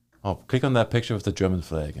 Oh, click on that picture with the German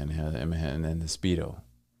flag and then the Speedo.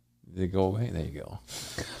 Did it go away? There you go.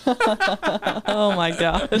 Oh my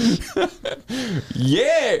gosh.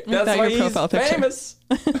 Yeah, that's that why your profile he's picture? famous.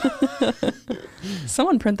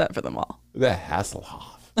 Someone print that for them all. The Hasselhoff.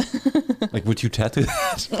 Like, would you tattoo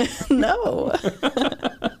that? No.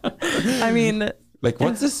 I mean, Like,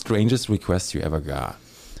 what's the strangest request you ever got?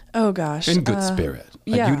 oh gosh. In good spirit.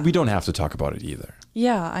 Like, yeah. we don't have to talk about it either.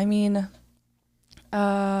 Yeah, I mean,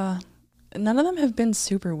 none of them have been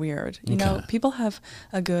super weird. You know, Okay. people have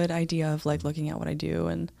a good idea of like looking at what I do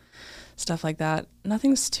and stuff like that.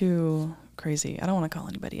 Nothing's too crazy. I don't want to call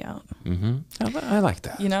anybody out, Mm-hmm. I like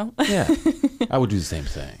that. you know? Yeah. I would do the same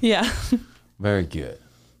thing. Yeah. Very good.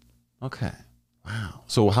 Okay. Wow.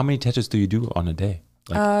 So how many tattoos do you do on a day?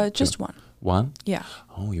 Just one. One? Yeah.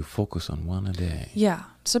 Oh, you focus on one a day. Yeah.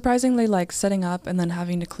 Surprisingly, like setting up and then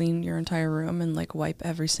having to clean your entire room and like wipe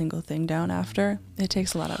every single thing down after, it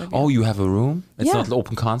takes a lot out of you. Oh, you have a room? It's Yeah. not an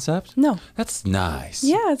open concept? No. That's nice.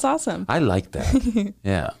 Yeah, it's awesome. I like that.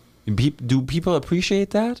 Yeah. Do people appreciate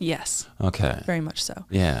that? Yes, Okay. very much so.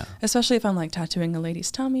 Yeah. Especially if I'm like tattooing a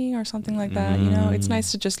lady's tummy or something like that, you know, it's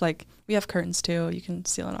nice to just like, we have curtains too, you can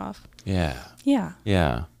seal it off. Yeah. Yeah.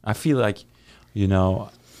 Yeah. I feel like, you know,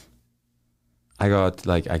 I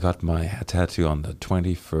got my tattoo on the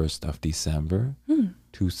 21st of December,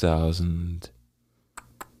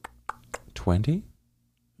 2020.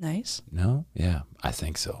 Nice. No? Yeah, I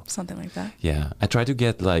think so. Something like that. Yeah. I try to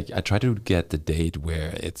get the date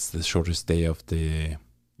where it's the shortest day of the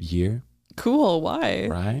year, Cool. Why?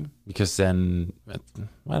 right? Because then,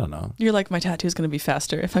 I don't know. You're like, my tattoo's going to be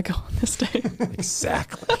faster if I go on this day.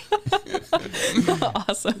 Exactly.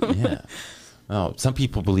 Awesome. Yeah. Oh, some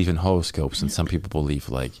people believe in horoscopes and some people believe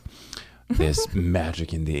like there's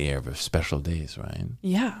magic in the air with special days, right?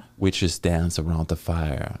 Yeah. Witches dance around the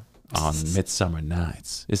fire on midsummer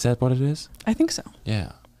nights. Is that what it is? I think so.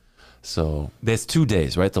 Yeah. So there's 2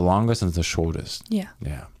 days, right? The longest and the shortest. Yeah.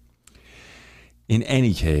 Yeah. In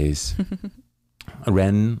any case,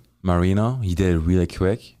 Ren Marino, he did it really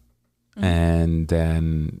quick. And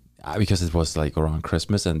then because it was like around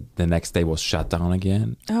Christmas and the next day was shut down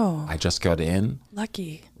again, Oh, I just got in,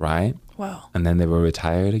 lucky. right? Wow. And then they were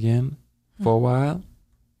retired again for a while.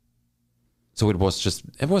 So it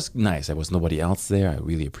was nice. There was nobody else there. I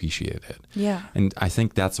really appreciated it. Yeah. And I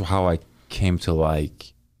think that's how I came to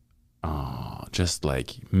like, just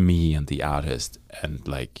like me and the artist and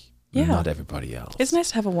like Yeah. not everybody else. It's nice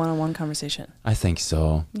to have a one-on-one conversation. I think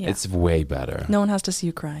so. Yeah. It's way better. No one has to see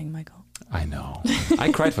you crying, Michael. I know. I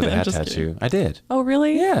cried for the I'm hat just tattoo. kidding. I did. Oh,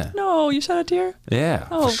 really? Yeah. No, you shed a tear? Yeah.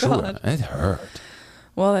 Oh, for sure. God. It hurt.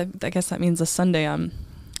 Well, I guess that means this Sunday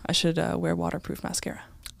I should wear waterproof mascara.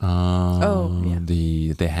 Yeah.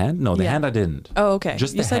 The hand? No, the Yeah. hand I didn't. Oh, okay.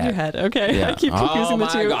 Just you the said your head. head. Okay. Yeah. I keep confusing the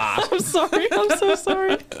my two. God. I'm sorry. I'm so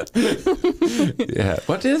sorry. Yeah.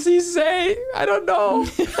 What does he say? I don't know.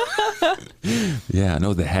 Yeah,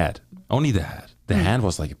 no, the head. Only the head. The hand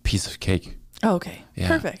was like a piece of cake. Oh, okay. Yeah.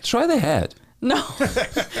 Perfect. Try the head. No.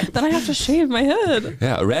 Then I have to shave my head.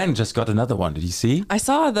 Yeah, Ran just got another one. Did you see? I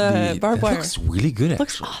saw the barbed that wire. looks really good,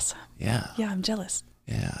 Looks actually. awesome. Yeah. Yeah, I'm jealous.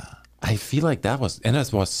 Yeah. I feel like that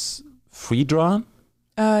was free drawn,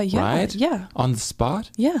 Yeah. right? Yeah. On the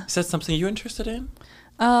spot. Yeah. Is that something you're interested in?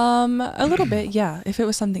 A little bit, yeah. If it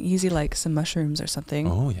was something easy like some mushrooms or something.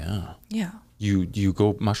 Oh, yeah. Yeah. You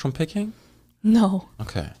go mushroom picking? No,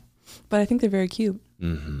 Okay. but I think they're very cute.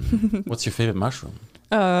 Mm-hmm. What's your favorite mushroom?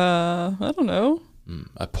 I don't know.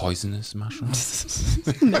 A poisonous mushroom?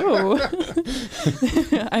 No.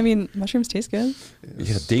 I mean, mushrooms taste good.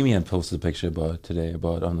 Yeah, Damien posted a picture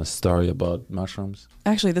on the story about mushrooms.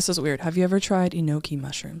 Actually, this is weird. Have you ever tried enoki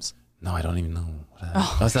mushrooms? No, I don't even know. What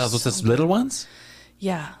Oh, was that those so little ones?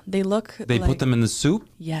 Yeah, they look They like, put them in the soup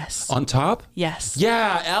Yes. on top? Yes.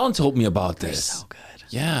 Yeah, Alan told me about They're this. so good.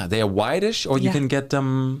 Yeah, they are whitish, or you Yeah. can get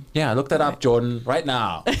them. Yeah, look that up, Jordan, right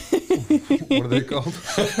now. What are they called?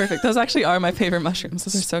 Perfect. Those actually are my favorite mushrooms.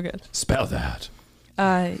 Those are so good. Spell that.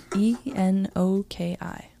 Enoki.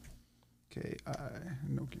 K-I,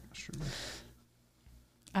 enoki mushroom.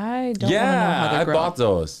 I don't want to know how Yeah, they're I grown. bought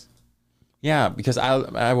those. Yeah, because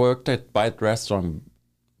I worked at Bite Restaurant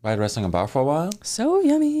and Bar for a while, So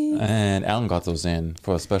yummy. and Alan got those in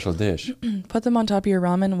for a special dish. Put them on top of your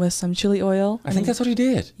ramen with some chili oil. I think that's what he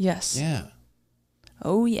did. Yes. Yeah.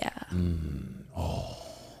 Oh, yeah.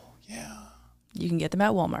 Yeah. You can get them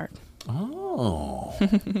at Walmart. Oh.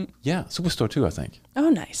 Yeah, Superstore too, I think. Oh,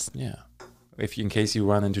 nice. Yeah. If in case you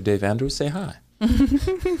run into Dave Andrews, say hi.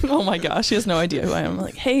 Oh my gosh, he has no idea who I am. I'm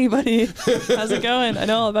like, hey buddy, how's it going? I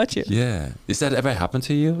know all about you. Yeah. Is that ever happened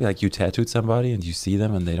to you? Like you tattooed somebody and you see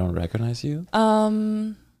them and they don't recognize you?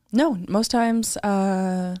 No, most times,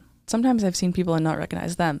 sometimes I've seen people and not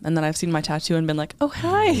recognize them. And then I've seen my tattoo and been like, oh,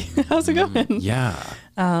 hi, how's it going? Yeah.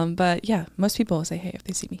 But yeah, most people say hey if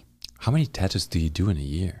they see me. How many tattoos do you do in a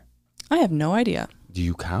year? I have no idea. Do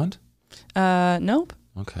you count? Nope.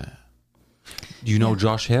 Okay. Do you know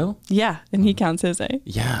Josh Hill? Yeah, and he counts his, eh?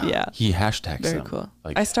 Yeah. Yeah. He hashtags Very them. cool.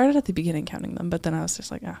 Like, I started at the beginning counting them, but then I was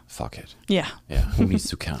just like, fuck it. Yeah. Yeah. Who needs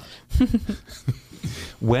to count?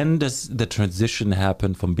 When does the transition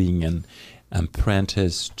happen from being an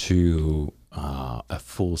apprentice to a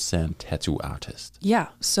full send tattoo artist? Yeah.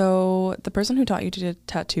 So the person who taught you to do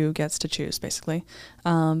tattoo gets to choose, basically.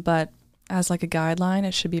 But as like a guideline,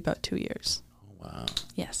 it should be about 2 years. Wow.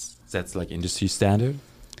 Yes. That's like industry standard?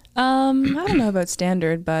 I don't know about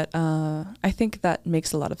standard, but I think that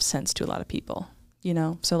makes a lot of sense to a lot of people, you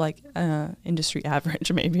know? So like industry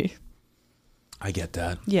average, maybe. I get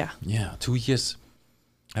that. Yeah. Yeah. 2 years.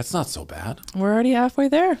 That's not so bad. We're already halfway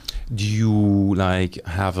there. Do you like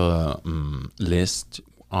have a list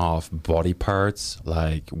of body parts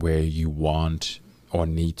like where you want or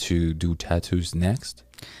need to do tattoos next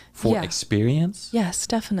for Yeah. experience? Yes,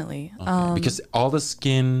 definitely. Okay. Because all the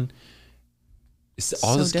skin is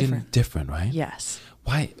all So the skin different, right? Yes.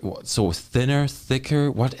 Why? So thinner, thicker?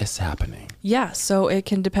 What is happening? Yeah, so it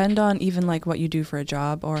can depend on even like what you do for a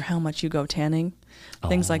job or how much you go tanning,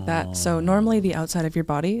 things like that. So normally the outside of your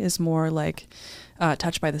body is more like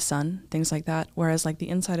touched by the sun, things like that. Whereas like the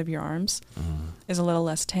inside of your arms is a little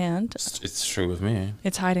less tanned. It's true with me.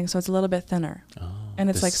 It's hiding, so it's a little bit thinner. And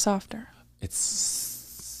it's like softer.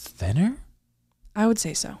 It's thinner? I would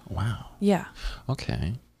say so. Wow. Yeah.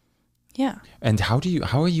 Okay. Yeah. And how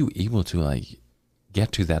are you able to like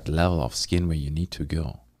get to that level of skin where you need to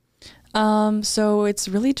go? So it's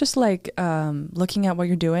really just like looking at what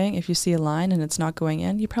you're doing. If you see a line and it's not going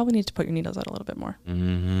in, you probably need to put your needles out a little bit more.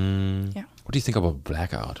 Mm-hmm. Yeah. What do you think about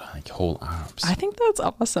blackout, like whole arms? I think that's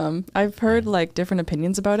awesome. I've heard like different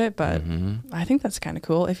opinions about it, but I think that's kind of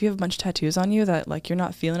cool. If you have a bunch of tattoos on you that like you're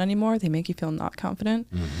not feeling anymore, they make you feel not confident,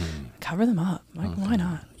 cover them up. Like, why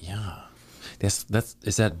not? Yeah. Is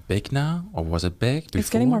that big now, or was it big before?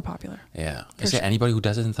 It's getting more popular. Yeah. Is there anybody who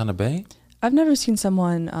does it in Thunder Bay? I've never seen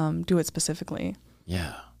someone do it specifically.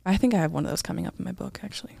 Yeah. I think I have one of those coming up in my book,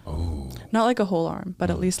 actually. Oh. Not like a whole arm,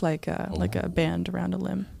 but at least like a band around a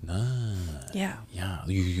limb. Nice. Yeah. Yeah.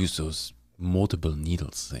 You use those multiple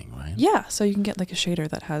needles thing, right? Yeah. So you can get like a shader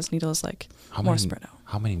that has needles like more spread out.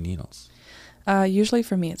 How many needles? Usually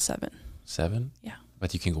for me it's 7. 7? Yeah.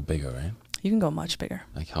 But you can go bigger, right? You can go much bigger.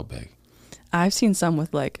 Like how big? I've seen some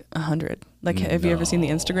with like 100. Like, have you ever seen the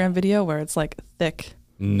Instagram video where it's like thick?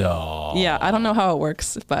 No. Yeah, I don't know how it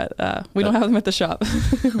works, but we don't have them at the shop.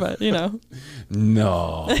 But, you know.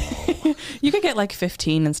 No. You could get like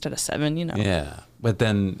 15 instead of 7, you know. Yeah. But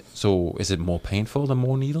then, so is it more painful the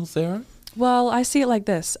more needles there are? Well, I see it like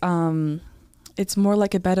this. It's more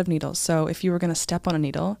like a bed of needles. So if you were going to step on a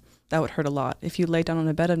needle, that would hurt a lot. If you lay down on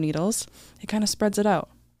a bed of needles, it kind of spreads it out.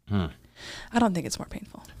 I don't think it's more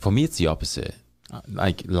painful. For me, it's the opposite.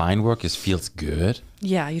 Like line work feels good.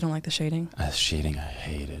 Yeah, you don't like the shading? Shading, I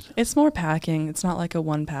hate it. It's more packing. It's not like a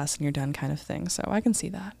one pass and you're done kind of thing. So I can see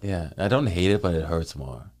that. Yeah, I don't hate it, but it hurts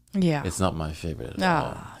more. Yeah. It's not my favorite at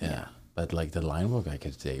all. Yeah. But like the line work, I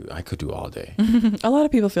could do all day. A lot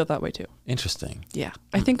of people feel that way too. Interesting. Yeah.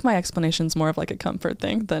 I think my explanation's more of like a comfort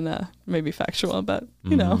thing than maybe factual, but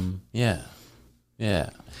you know. Yeah.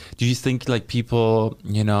 Yeah. Do you think like people,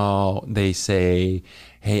 you know, they say,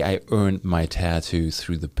 hey, I earned my tattoo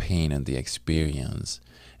through the pain and the experience.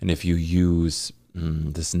 And if you use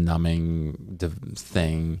this numbing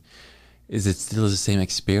thing, is it still the same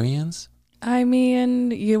experience? I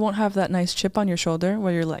mean, you won't have that nice chip on your shoulder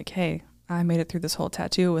where you're like, hey, I made it through this whole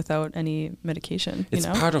tattoo without any medication. It's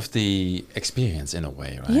you know? part of the experience in a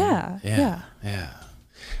way, right? Yeah.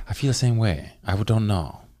 I feel the same way. I don't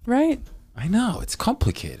know. Right? I know. It's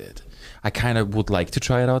complicated. I kind of would like to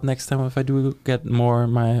try it out next time if I do get more of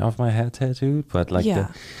my head tattooed. But like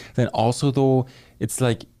then also though, it's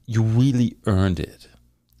like you really earned it.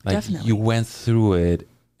 Like Definitely. you went through it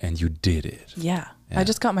and you did it. Yeah. I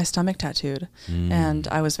just got my stomach tattooed and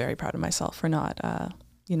I was very proud of myself for not,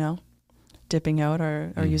 you know, dipping out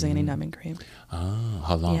or using any numbing cream. Oh,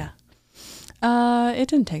 how long? Yeah. It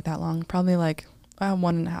didn't take that long. Probably like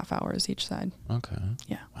 1.5 hours each side. Okay.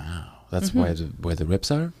 Yeah. Wow. That's where the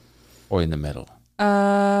ribs are? Or in the middle?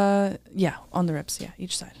 Yeah, on the ribs. Yeah,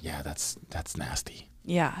 each side. Yeah, that's nasty.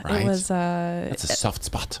 Yeah, Right? it was. That's a soft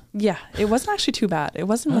spot. Yeah, it wasn't actually too bad. It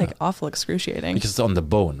wasn't like awful excruciating. Because it's on the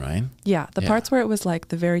bone, right? Yeah, the parts where it was like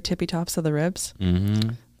the very tippy tops of the ribs,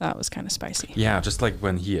 that was kind of spicy. Yeah, just like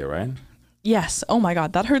when here, right? Yes. Oh my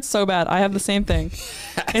God, that hurts so bad. I have the same thing.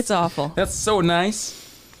 It's awful. That's so nice.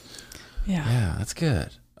 Yeah. Yeah, that's good.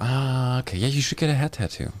 Okay. Yeah, you should get a head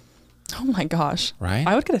tattoo. Oh my gosh. Right?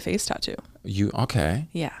 I would get a face tattoo. Okay.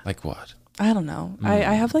 Yeah. Like what? I don't know.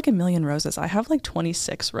 I have like a million roses. I have like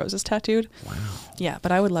 26 roses tattooed. Wow. Yeah,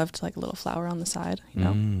 but I would love to like a little flower on the side, you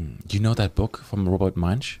know? Do you know that book from Robert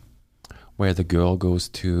Munch? Where the girl goes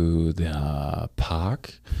to the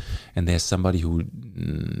park and there's somebody who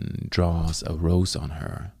draws a rose on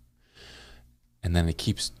her. And then it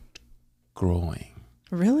keeps growing.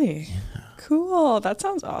 Really? Yeah. Cool. That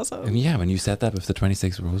sounds awesome. And yeah, when you said that with the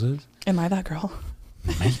 26 roses. Am I that girl?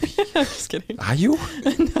 Maybe. I'm just kidding. Are you?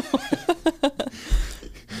 No.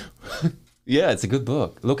 Yeah, it's a good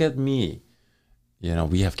book. Look at me. You know,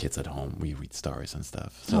 we have kids at home. We read stories and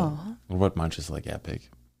stuff. So Robert Munch is like epic.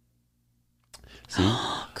 See?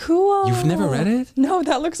 Cool. You've never read it? No,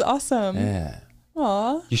 that looks awesome. Yeah.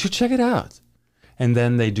 Aw. You should check it out. And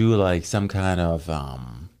then they do like some kind of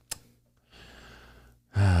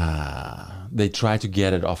they try to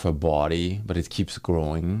get it off her body, but it keeps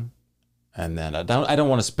growing. And then I don't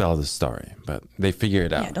want to spell the story, but they figure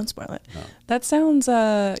it out. Yeah, don't spoil it. No. That sounds,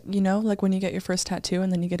 you know, like when you get your first tattoo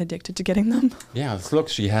and then you get addicted to getting them. Yeah, look,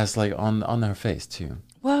 she has like on her face too.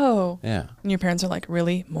 Whoa. Yeah. And your parents are like,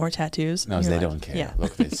 really? More tattoos? No, And they you're don't like, care. Yeah.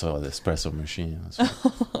 Look, they saw the espresso machine. So,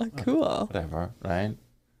 Cool. whatever, right?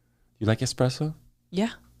 You like espresso?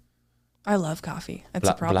 Yeah. I love coffee. It's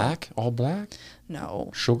a problem. Black? All black?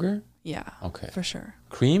 No. Sugar? Yeah. Okay. For sure.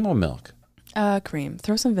 Cream or milk? Cream.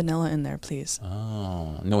 Throw some vanilla in there, please.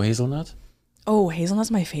 Oh, no hazelnut? Oh,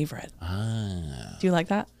 hazelnut's my favorite. Ah. Do you like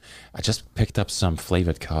that? I just picked up some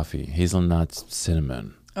flavored coffee. Hazelnut,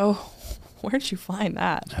 cinnamon. Oh, where'd you find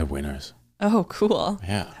that? At Winners. Oh, cool.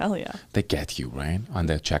 Yeah. Hell yeah. They get you, right? On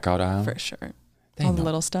the checkout aisle. For sure. They All the know.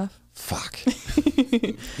 little stuff. Fuck.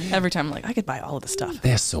 Every time I'm like, I could buy all of the stuff.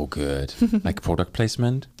 They're so good. Like product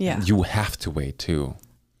placement. Yeah. You have to wait too.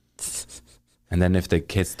 And then if the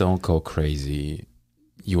kids don't go crazy,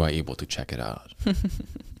 you are able to check it out.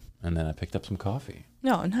 And then I picked up some coffee.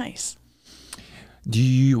 No, nice. Do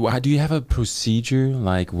you have a procedure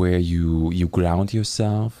like where you ground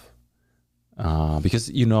yourself? Because,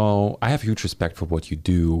 you know, I have huge respect for what you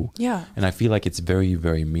do. Yeah. And I feel like it's very,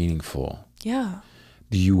 very meaningful. Yeah.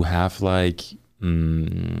 Do you have like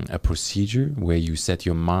a procedure where you set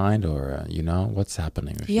your mind or, you know, what's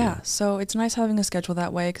happening with you? Yeah. So it's nice having a schedule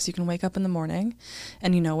that way because you can wake up in the morning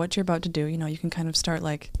and you know what you're about to do. You know, you can kind of start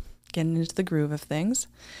like getting into the groove of things.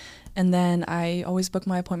 And then I always book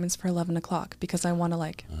my appointments for 11 o'clock because I want to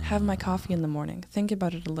like have my coffee in the morning, think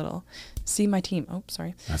about it a little, see my team. Oh,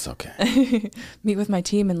 sorry. That's okay. Meet with my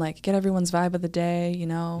team and like get everyone's vibe of the day, you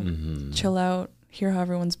know, chill out, hear how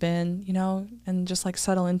everyone's been, you know, and just like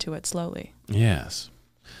settle into it slowly. Yes.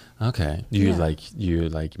 Okay. Do you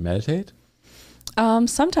like meditate?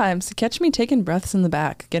 Sometimes catch me taking breaths in the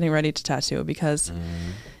back, getting ready to tattoo because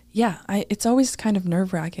yeah, it's always kind of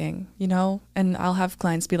nerve-wracking, you know, and I'll have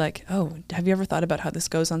clients be like, oh, have you ever thought about how this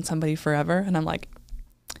goes on somebody forever? And I'm like,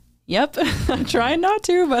 yep, I'm trying not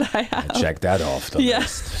to, but I have. Check that off the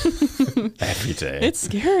list. Every day. It's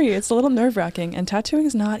scary. It's a little nerve-wracking, and tattooing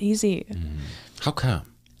is not easy. How come?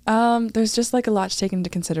 There's just like a lot to take into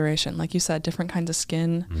consideration. Like you said, different kinds of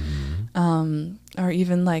skin, or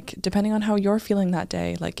even like depending on how you're feeling that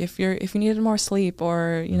day. Like if you needed more sleep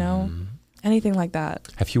or, you know, anything like that.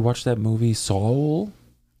 Have you watched that movie Soul?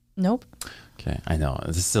 Nope. Okay, I know.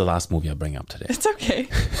 This is the last movie I bring up today. It's okay.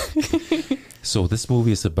 So this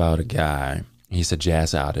movie is about a guy. He's a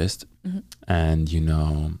jazz artist. And, you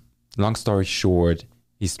know, long story short,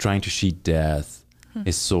 he's trying to cheat death.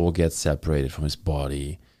 His soul gets separated from his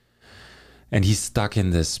body. And he's stuck in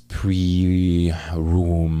this pre-room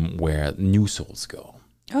where new souls go.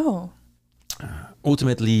 Oh.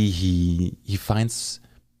 Ultimately, he finds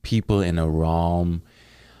people in a realm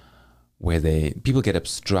where people get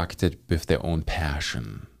obstructed with their own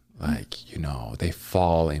passion. Like, you know, they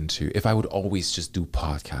fall into, if I would always just do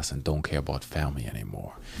podcasts and don't care about family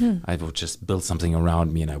anymore, I would just build something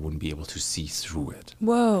around me and I wouldn't be able to see through it.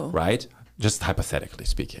 Whoa. Right? Just hypothetically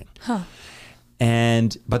speaking. Huh.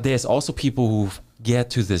 But there's also people who get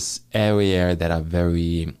to this area that are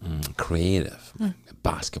very creative. A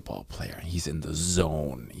basketball player, he's in the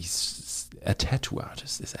zone. He's a tattoo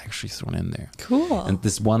artist is actually thrown in there. Cool. And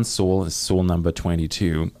this one soul is soul number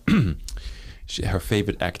 22. her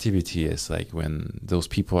favorite activity is like when those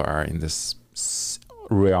people are in this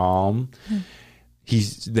realm,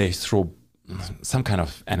 they throw some kind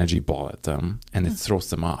of energy ball at them and it throws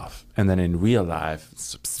them off. And then in real life,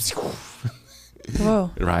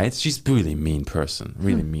 Whoa. right? She's a really mean person,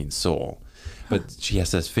 really mean soul. But she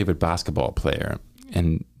has this favorite basketball player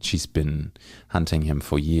and she's been hunting him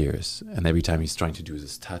for years. And every time he's trying to do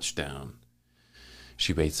this touchdown,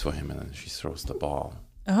 she waits for him and then she throws the ball.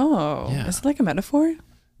 Oh, Yeah. is it like a metaphor?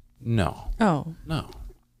 No. Oh, No.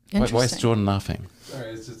 interesting. Why is Jordan laughing?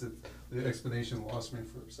 Sorry, it's just that the explanation lost me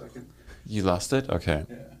for a second. You lost it? Okay.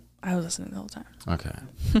 Yeah. I was listening the whole time. Okay.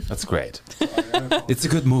 That's great. It's a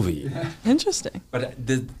good movie. Interesting. But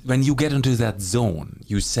when you get into that zone,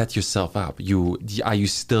 you set yourself up. Are you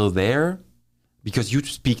still there? Because you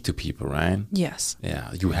speak to people, right? Yes.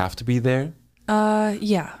 Yeah. You have to be there.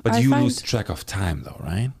 Yeah. But I you find, lose track of time though,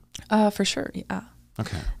 right? for sure. Yeah.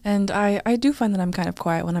 Okay. And I do find that I'm kind of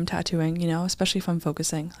quiet when I'm tattooing, you know, especially if I'm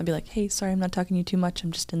focusing. I'll be like, hey, sorry, I'm not talking to you too much.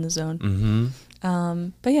 I'm just in the zone. Mm-hmm.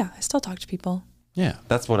 But yeah, I still talk to people. Yeah.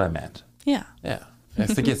 That's what I meant. Yeah. Yeah. I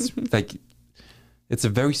think it's like, it's a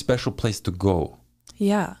very special place to go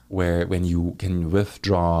Yeah. when you can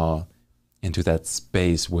withdraw into that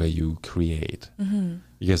space where you create. Mm-hmm.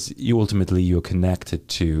 Because you're connected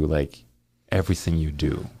to like everything you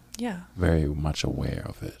do. Yeah. Very much aware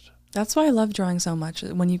of it. That's why I love drawing so much.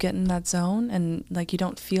 When you get in that zone and like you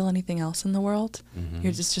don't feel anything else in the world,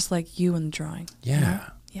 you're just like you and drawing. Yeah. You know?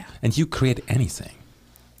 Yeah. And you create anything.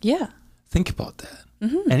 Yeah. Think about that.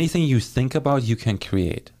 Anything you think about, you can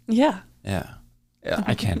create. Yeah. Yeah.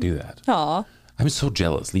 I can't do that. Aw. I'm so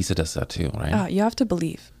jealous. Lisa does that too, right? You have to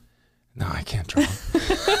believe. No, I can't draw.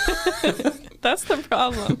 That's the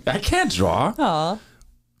problem. I can't draw. Aw.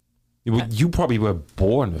 You probably were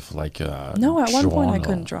born with like a No, at one point I journal.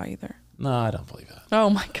 couldn't draw either. No, I don't believe that. Oh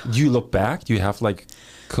my God. You look back, you have like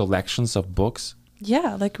collections of books.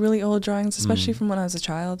 Yeah, like really old drawings, especially from when I was a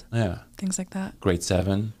child. Yeah. Things like that. Grade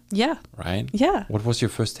 7, Yeah. right? Yeah. What was your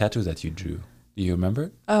first tattoo that you drew? Do you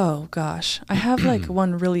remember? Oh gosh. I have like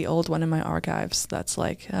one really old one in my archives that's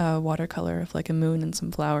like a watercolor of like a moon and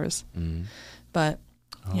some flowers. But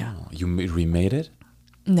yeah. Oh, you remade it?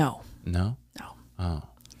 No. No? No. Oh.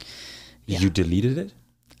 Yeah. You deleted it?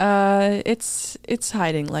 It's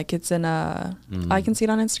hiding. Like it's in a I can see it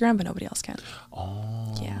on Instagram, but nobody else can.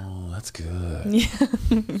 Oh, Yeah. that's good.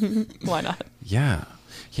 Yeah. Why not? Yeah.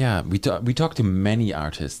 Yeah, we talked to many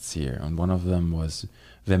artists here, and one of them was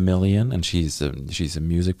Vermilion, and she's a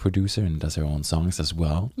music producer and does her own songs as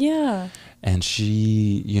well. Yeah. And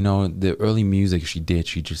she, the early music she did,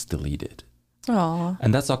 she just deleted. Aw.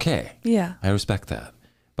 And that's okay. Yeah. I respect that.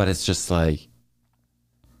 But it's just like,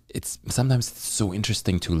 sometimes it's so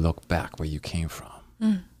interesting to look back where you came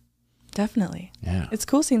from. Definitely. Yeah. It's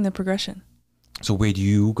cool seeing the progression. So where do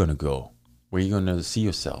you gonna go? Where are you gonna see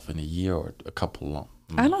yourself in a year or a couple?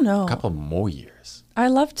 I don't know. A couple more years. I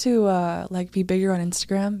love to like be bigger on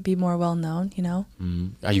Instagram, be more well known, you know?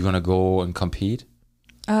 Are you gonna go and compete?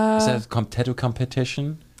 Is that a tattoo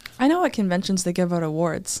competition? I know at conventions they give out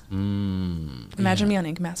awards. Imagine me on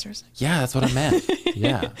Ink Masters. Yeah, that's what I meant.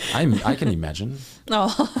 Yeah, I can imagine.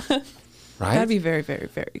 Oh, Right? that'd be very, very,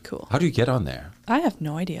 very cool. How do you get on there? I have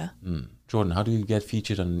no idea. Jordan, how do you get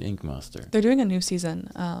featured on Ink Master? They're doing a new season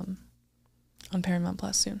on Paramount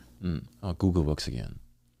Plus soon. Oh, Google Books again.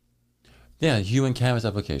 Yeah, Hue and Canvas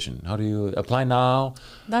application. How do you apply now?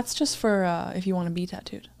 That's just for if you want to be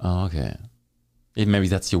tattooed. Oh, okay. Maybe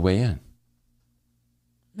that's your way in,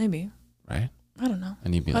 Maybe. right? I don't know.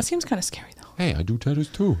 And you'd be That like, seems kind of scary though. hey, I do tattoos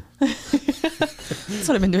too. That's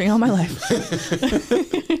what I've been doing all my life.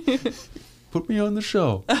 Put me on the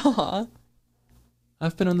show. Aw.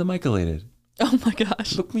 I've been on the Michaelated. Oh my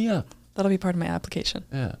gosh. Look me up. That'll be part of my application.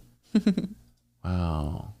 Yeah.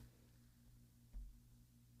 Wow.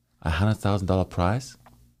 $100,000 prize?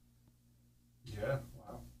 Yeah.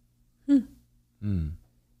 Wow.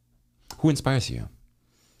 Who inspires you?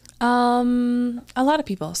 A lot of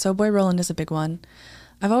people. So Boy Roland is a big one.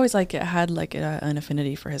 I've always had an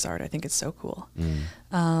affinity for his art. I think it's so cool.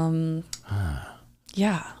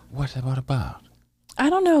 Yeah. What about? I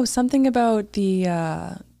don't know, something about the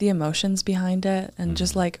emotions behind it and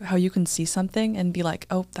just like how you can see something and be like,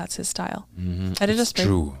 oh, that's his style. I did It's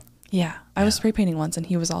true. Yeah, I was spray painting once and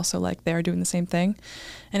he was also like there doing the same thing,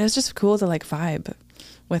 and it was just cool to like vibe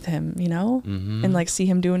with him, you know, and like see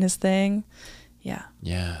him doing his thing. Yeah.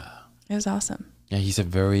 Yeah. It was awesome. Yeah, he's a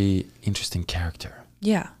very interesting character.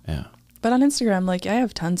 Yeah. Yeah. But on Instagram, like I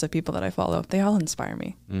have tons of people that I follow. They all inspire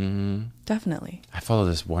me. Definitely. I follow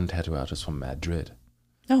this one tattoo artist from Madrid.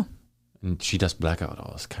 Oh. And she does blackout,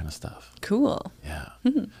 all this kind of stuff. Cool. Yeah.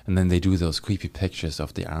 And then they do those creepy pictures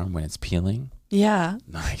of the arm when it's peeling. Yeah.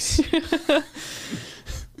 Nice.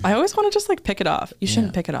 I always want to just like pick it off. You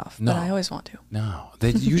shouldn't Yeah. pick it off, No. but I always want to. No,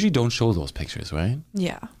 they usually don't show those pictures, right?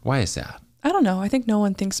 Yeah. Why is that? I don't know. I think no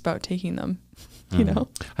one thinks about taking them, you know?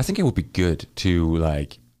 I think it would be good to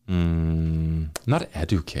like, not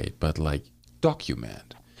educate, but like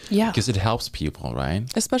document. Yeah. Because it helps people, right?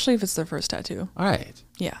 Especially if it's their first tattoo. All right.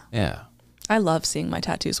 Yeah. Yeah. I love seeing my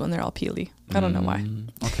tattoos when they're all peely. I don't know why.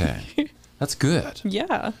 Okay. That's good.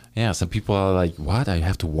 Yeah. Yeah. Some people are like, what? I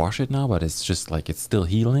have to wash it now, but it's just like, it's still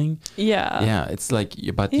healing. Yeah. Yeah. It's like,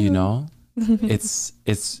 but you Ew. know,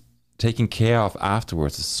 it's taking care of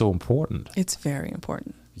afterwards is so important It's very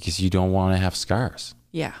important. because you don't want to have scars,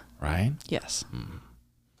 Yeah. right? Yes.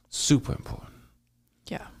 Super important.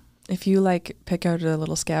 Yeah. If you like pick out a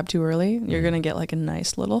little scab too early, you're going to get like a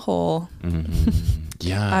nice little hole.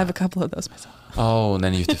 Yeah. I have a couple of those myself. Oh, and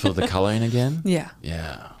then you have to fill the color in again? Yeah.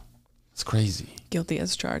 Yeah. It's crazy. Guilty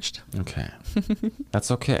as charged. Okay. That's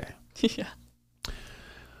okay. Yeah.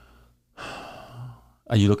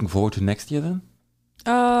 Are you looking forward to next year then?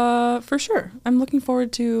 For sure. I'm looking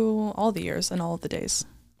forward to all the years and all of the days.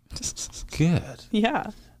 Good.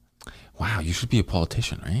 Yeah. Wow, you should be a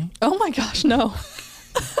politician, right? Oh my gosh, no.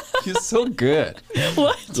 You're so good.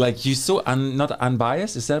 What? Like you're so not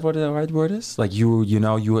unbiased. Is that what the right word is? Like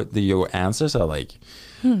your answers are like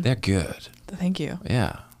they're good. Thank you.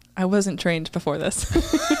 Yeah. I wasn't trained before this.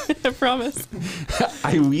 I promise.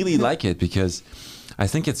 I really like it because I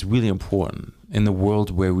think it's really important in the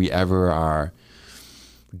world where we ever are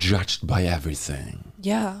judged by everything.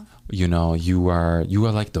 Yeah. You know, you are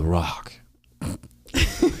like the Rock.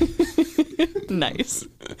 Nice.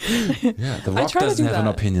 Yeah, the Rock try to doesn't do have an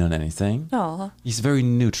that. opinion on anything. No. He's very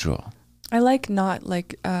neutral. I like not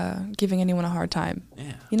like giving anyone a hard time.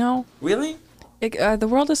 Yeah. You know? Really? The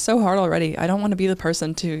world is so hard already. I don't want to be the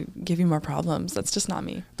person to give you more problems. That's just not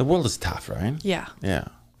me. The world is tough, right? Yeah. Yeah.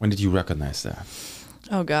 When did you recognize that?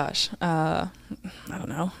 Oh gosh. I don't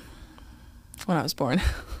know. When I was born.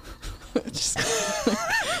 Just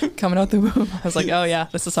coming out the womb. I was like, oh yeah,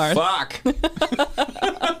 this is hard. Fuck.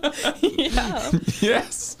 Yeah.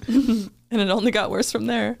 Yes. And it only got worse from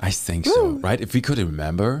there. I think so, right? If we could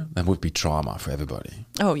remember, that would be trauma for everybody.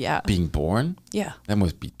 Oh yeah. Being born, Yeah. that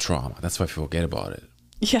must be trauma. That's why we forget about it.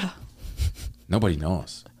 Yeah. Nobody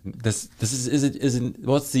knows. This isn't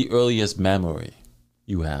what's the earliest memory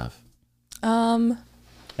you have? And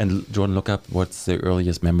Jordan, look up what's the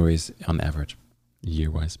earliest memories on average,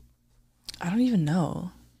 year-wise. I don't even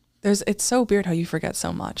know. It's so weird how you forget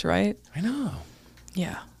so much, right? I know.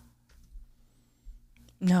 Yeah.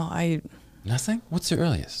 No, Nothing? What's the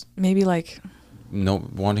earliest? maybe like, No,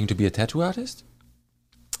 wanting to be a tattoo artist?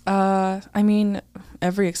 I mean,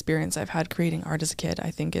 every experience I've had creating art as a kid,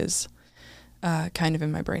 I think is kind of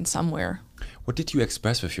in my brain somewhere. What did you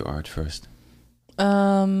express with your art first?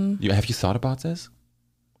 Um, Have you thought about this?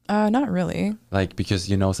 Not really. Like, because,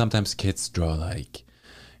 sometimes kids draw like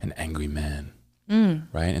an angry man,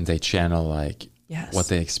 right? And they channel like Yes. what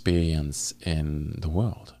they experience in the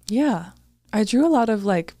world. Yeah. I drew a lot of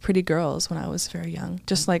like pretty girls when I was very young,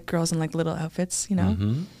 just like girls in like little outfits, you know?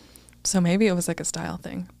 Mhm. So maybe it was like a style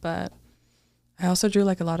thing, but I also drew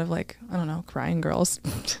like a lot of like, I don't know, crying girls.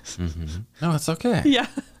 Mhm. No, it's okay. Yeah.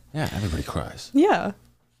 Yeah, everybody cries. Yeah.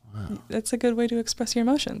 Wow. That's a good way to express your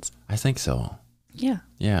emotions. I think so. Yeah.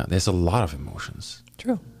 Yeah, there's a lot of emotions.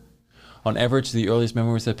 True. On average, the earliest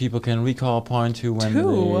memories that people can recall point to when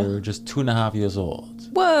they're just 2.5 years old.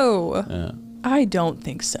 Whoa. Yeah. I don't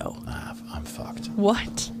think so. I'm fucked.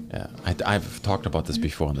 What? Yeah, I've talked about this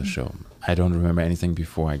before on the show. I don't remember anything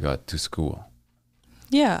before I got to school.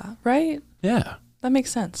 Yeah, right? Yeah. That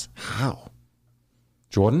makes sense. How?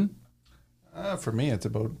 Jordan? For me, it's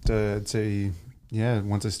about, I'd say,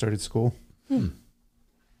 once I started school.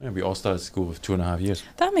 Yeah, we all started school with 2.5 years.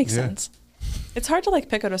 That makes Yeah. sense. It's hard to like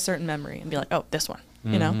pick out a certain memory and be like, oh, this one,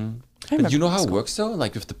 you know? Mhm. I But remember you know how it school. works though?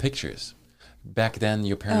 Like with the pictures. Back then,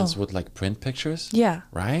 your parents Oh. would like print pictures, Yeah,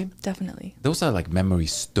 right? definitely. Those are like memory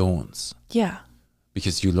stones Yeah.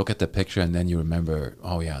 because you look at the picture and then you remember,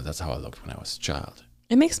 oh yeah, that's how I looked when I was a child.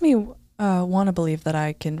 It makes me want to believe that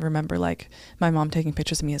I can remember like my mom taking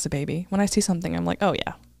pictures of me as a baby. When I see something, I'm like, oh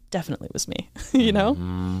yeah, definitely was me, you know?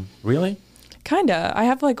 Really? Kinda. I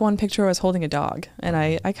have like one picture where I was holding a dog and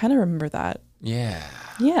I kind of remember that. Yeah.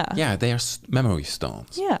 Yeah. Yeah, they are memory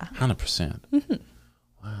stones. Yeah. 100%.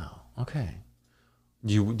 Wow. Okay.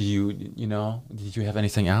 Did you have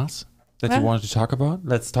anything else that you wanted to talk about?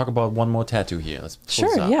 Let's talk about one more tattoo here. Let's pull this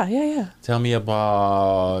Sure. up. Yeah. Tell me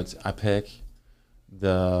about, I pick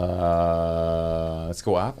Let's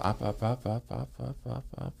go up.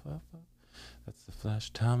 That's the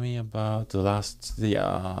flash. Tell me about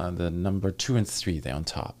the number 2 and 3 there on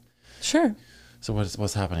top. Sure. So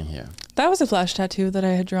what's happening here? That was a flash tattoo that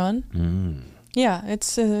I had drawn. Yeah, it's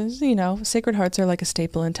Sacred Hearts are like a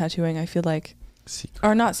staple in tattooing. I feel like,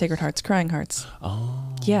 or not Sacred Hearts, Crying Hearts.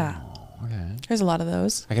 Oh. Yeah. Okay. There's a lot of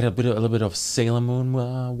those. I get a little bit of Sailor Moon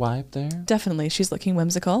vibe there. Definitely, she's looking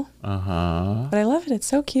whimsical. But I love it. It's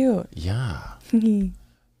so cute. Yeah.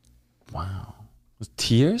 Wow.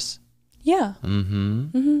 Tears? Yeah.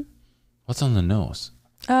 What's on the nose?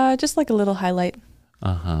 Just like a little highlight.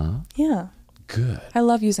 Yeah. Good. I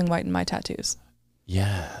love using white in my tattoos.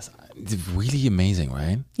 Yes. It's really amazing,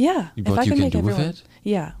 right? Yeah. What you can do with it?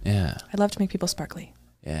 Yeah. Yeah. I love to make people sparkly.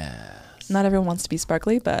 Yes. Not everyone wants to be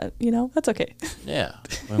sparkly, but that's okay. Yeah.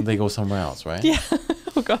 When they go somewhere else, right? Yeah.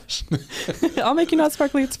 Oh gosh. I'll make you not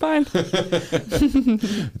sparkly. It's fine.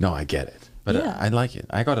 No, I get it. But Yeah. I like it.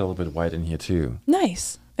 I got a little bit of white in here too.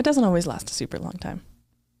 Nice. It doesn't always last a super long time.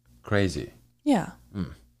 Crazy. Yeah.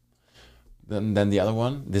 Then the other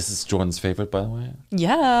one. This is Jordan's favorite, by the way.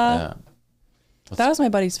 Yeah. That was my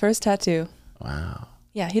buddy's first tattoo. Wow.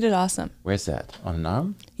 Yeah, he did awesome. Where's that? On an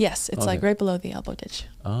arm? Yes, it's like right below the elbow ditch.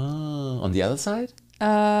 Oh, on the other side?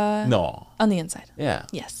 No. On the inside. Yeah.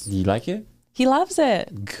 Yes. Do you like it? He loves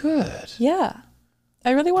it. Good. Yeah.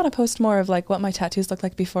 I really want to post more of like what my tattoos look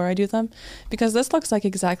like before I do them, because this looks like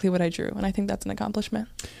exactly what I drew, and I think that's an accomplishment.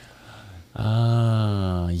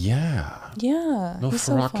 Yeah. Yeah. No he's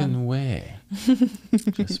so fucking fun. way.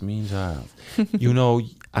 Just mean child.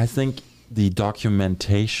 I think the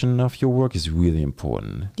documentation of your work is really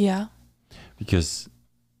important. Yeah. Because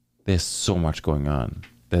there's so much going on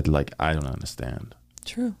that I don't understand.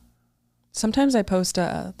 True. Sometimes I post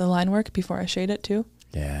the line work before I shade it too.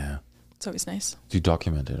 Yeah. It's always nice. You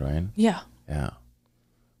document it, right? Yeah. Yeah.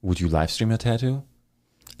 Would you live stream a tattoo?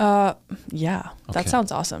 Yeah. Okay. That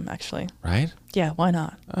sounds awesome, actually. Right? Yeah, why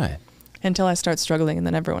not? All right. Until I start struggling, and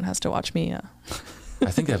then everyone has to watch me.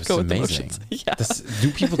 I think that's go with the amazing. motions. Yeah.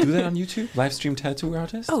 Do people do that on YouTube? Live stream tattoo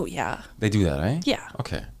artists? Oh, yeah. They do that, right? Yeah.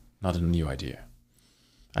 Okay. Not a new idea.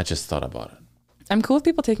 I just thought about it. I'm cool with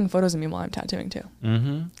people taking photos of me while I'm tattooing too.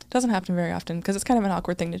 It doesn't happen very often because it's kind of an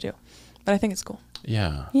awkward thing to do. But I think it's cool.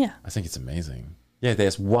 Yeah. Yeah. I think it's amazing. Yeah,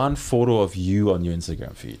 there's one photo of you on your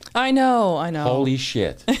Instagram feed. I know. Holy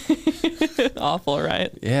shit. Awful,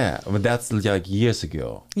 right? Yeah, but that's years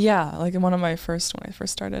ago. Yeah, like in one of my first, when I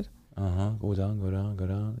first started. Go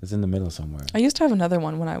down. It's in the middle somewhere. I used to have another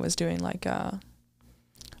one when I was doing on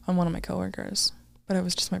one of my coworkers, but it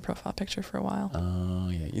was just my profile picture for a while. Oh,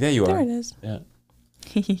 yeah. There you are. There it is. Yeah.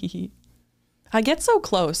 I get so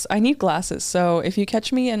close. I need glasses. So if you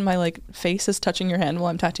catch me and my face is touching your hand while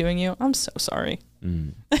I'm tattooing you, I'm so sorry.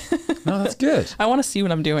 No, that's good. I want to see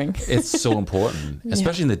what I'm doing. It's so important,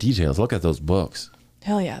 especially in the details. Look at those books.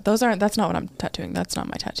 Hell yeah. That's not what I'm tattooing. That's not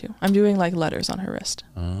my tattoo. I'm doing letters on her wrist.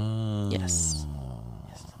 Oh. Yes.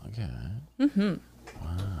 Okay.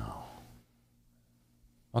 Wow.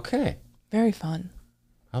 Okay. Very fun.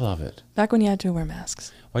 I love it. Back when you had to wear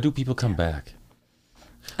masks. Why do people come back?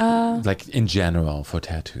 In general for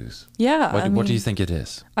tattoos. Yeah. What do you think it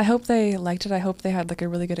is? I hope they liked it. I hope they had a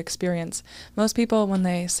really good experience. Most people, when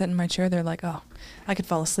they sit in my chair, they're like, oh, I could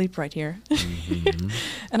fall asleep right here.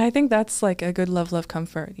 And I think that's a good level of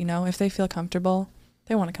comfort. If they feel comfortable,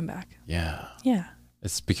 they want to come back. Yeah. Yeah.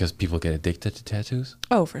 It's because people get addicted to tattoos?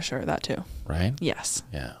 Oh, for sure. That too. Right? Yes.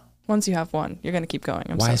 Yeah. Once you have one, you're going to keep going.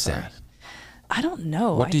 Why is that? I don't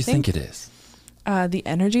know. What do you think it is? The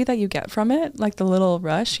energy that you get from it, the little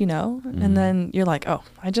rush, and then you're like, oh,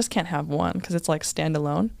 I just can't have one because it's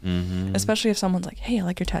standalone. Especially if someone's like, hey, I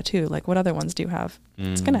like your tattoo. What other ones do you have?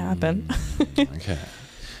 It's going to happen. Okay.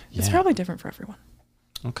 Yeah. It's probably different for everyone.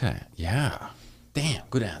 Okay. Yeah. Damn.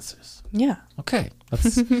 Good answers. Yeah. Okay.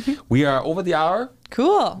 We are over the hour.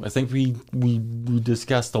 Cool. I think we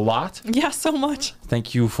discussed a lot. Yeah, so much.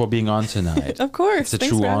 Thank you for being on tonight. Of course. It's a Thanks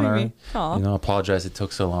true for having honor. me. Aw. Apologize it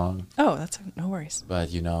took so long. Oh, that's no worries. But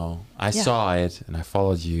I saw it and I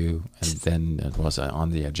followed you, and then it was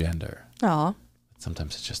on the agenda. Aw.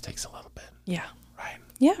 Sometimes it just takes a little bit. Yeah. Right.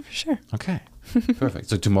 Yeah, for sure. Okay. Perfect.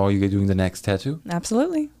 So tomorrow you're doing the next tattoo?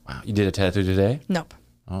 Absolutely. Wow. You did a tattoo today? Nope.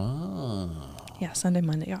 Oh. Yeah, Sunday,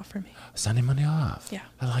 Monday off for me. Sunday, Monday off. Yeah.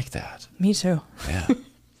 I like that. Me too. Yeah.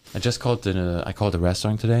 I just called the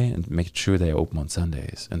restaurant today and make sure they're open on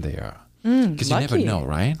Sundays, and they are. Because you never know,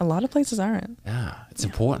 right? A lot of places aren't. Yeah, it's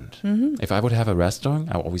important. If I would have a restaurant,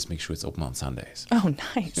 I would always make sure it's open on Sundays. Oh,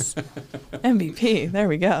 nice. MVP. There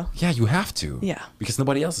we go. Yeah, you have to. Yeah. Because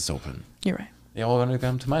nobody else is open. You're right. They all want to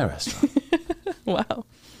come to my restaurant. Wow.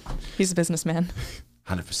 He's a businessman.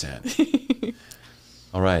 100%.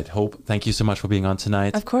 All right, Hope, thank you so much for being on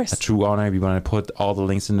tonight. Of course. A true honor. We want to put all the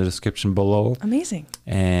links in the description below. Amazing.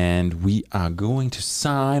 And we are going to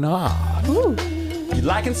sign off. Ooh. You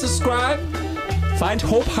like and subscribe. Find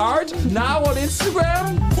Hope Hart now on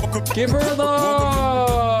Instagram. Give her the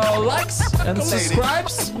likes and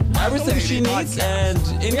subscribes. Everything she needs. And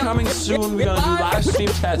incoming soon, we're going to do live stream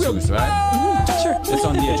tattoos, right? Sure. It's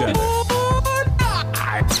on the agenda.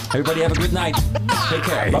 Everybody have a good night. Take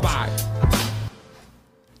care. Bye-bye.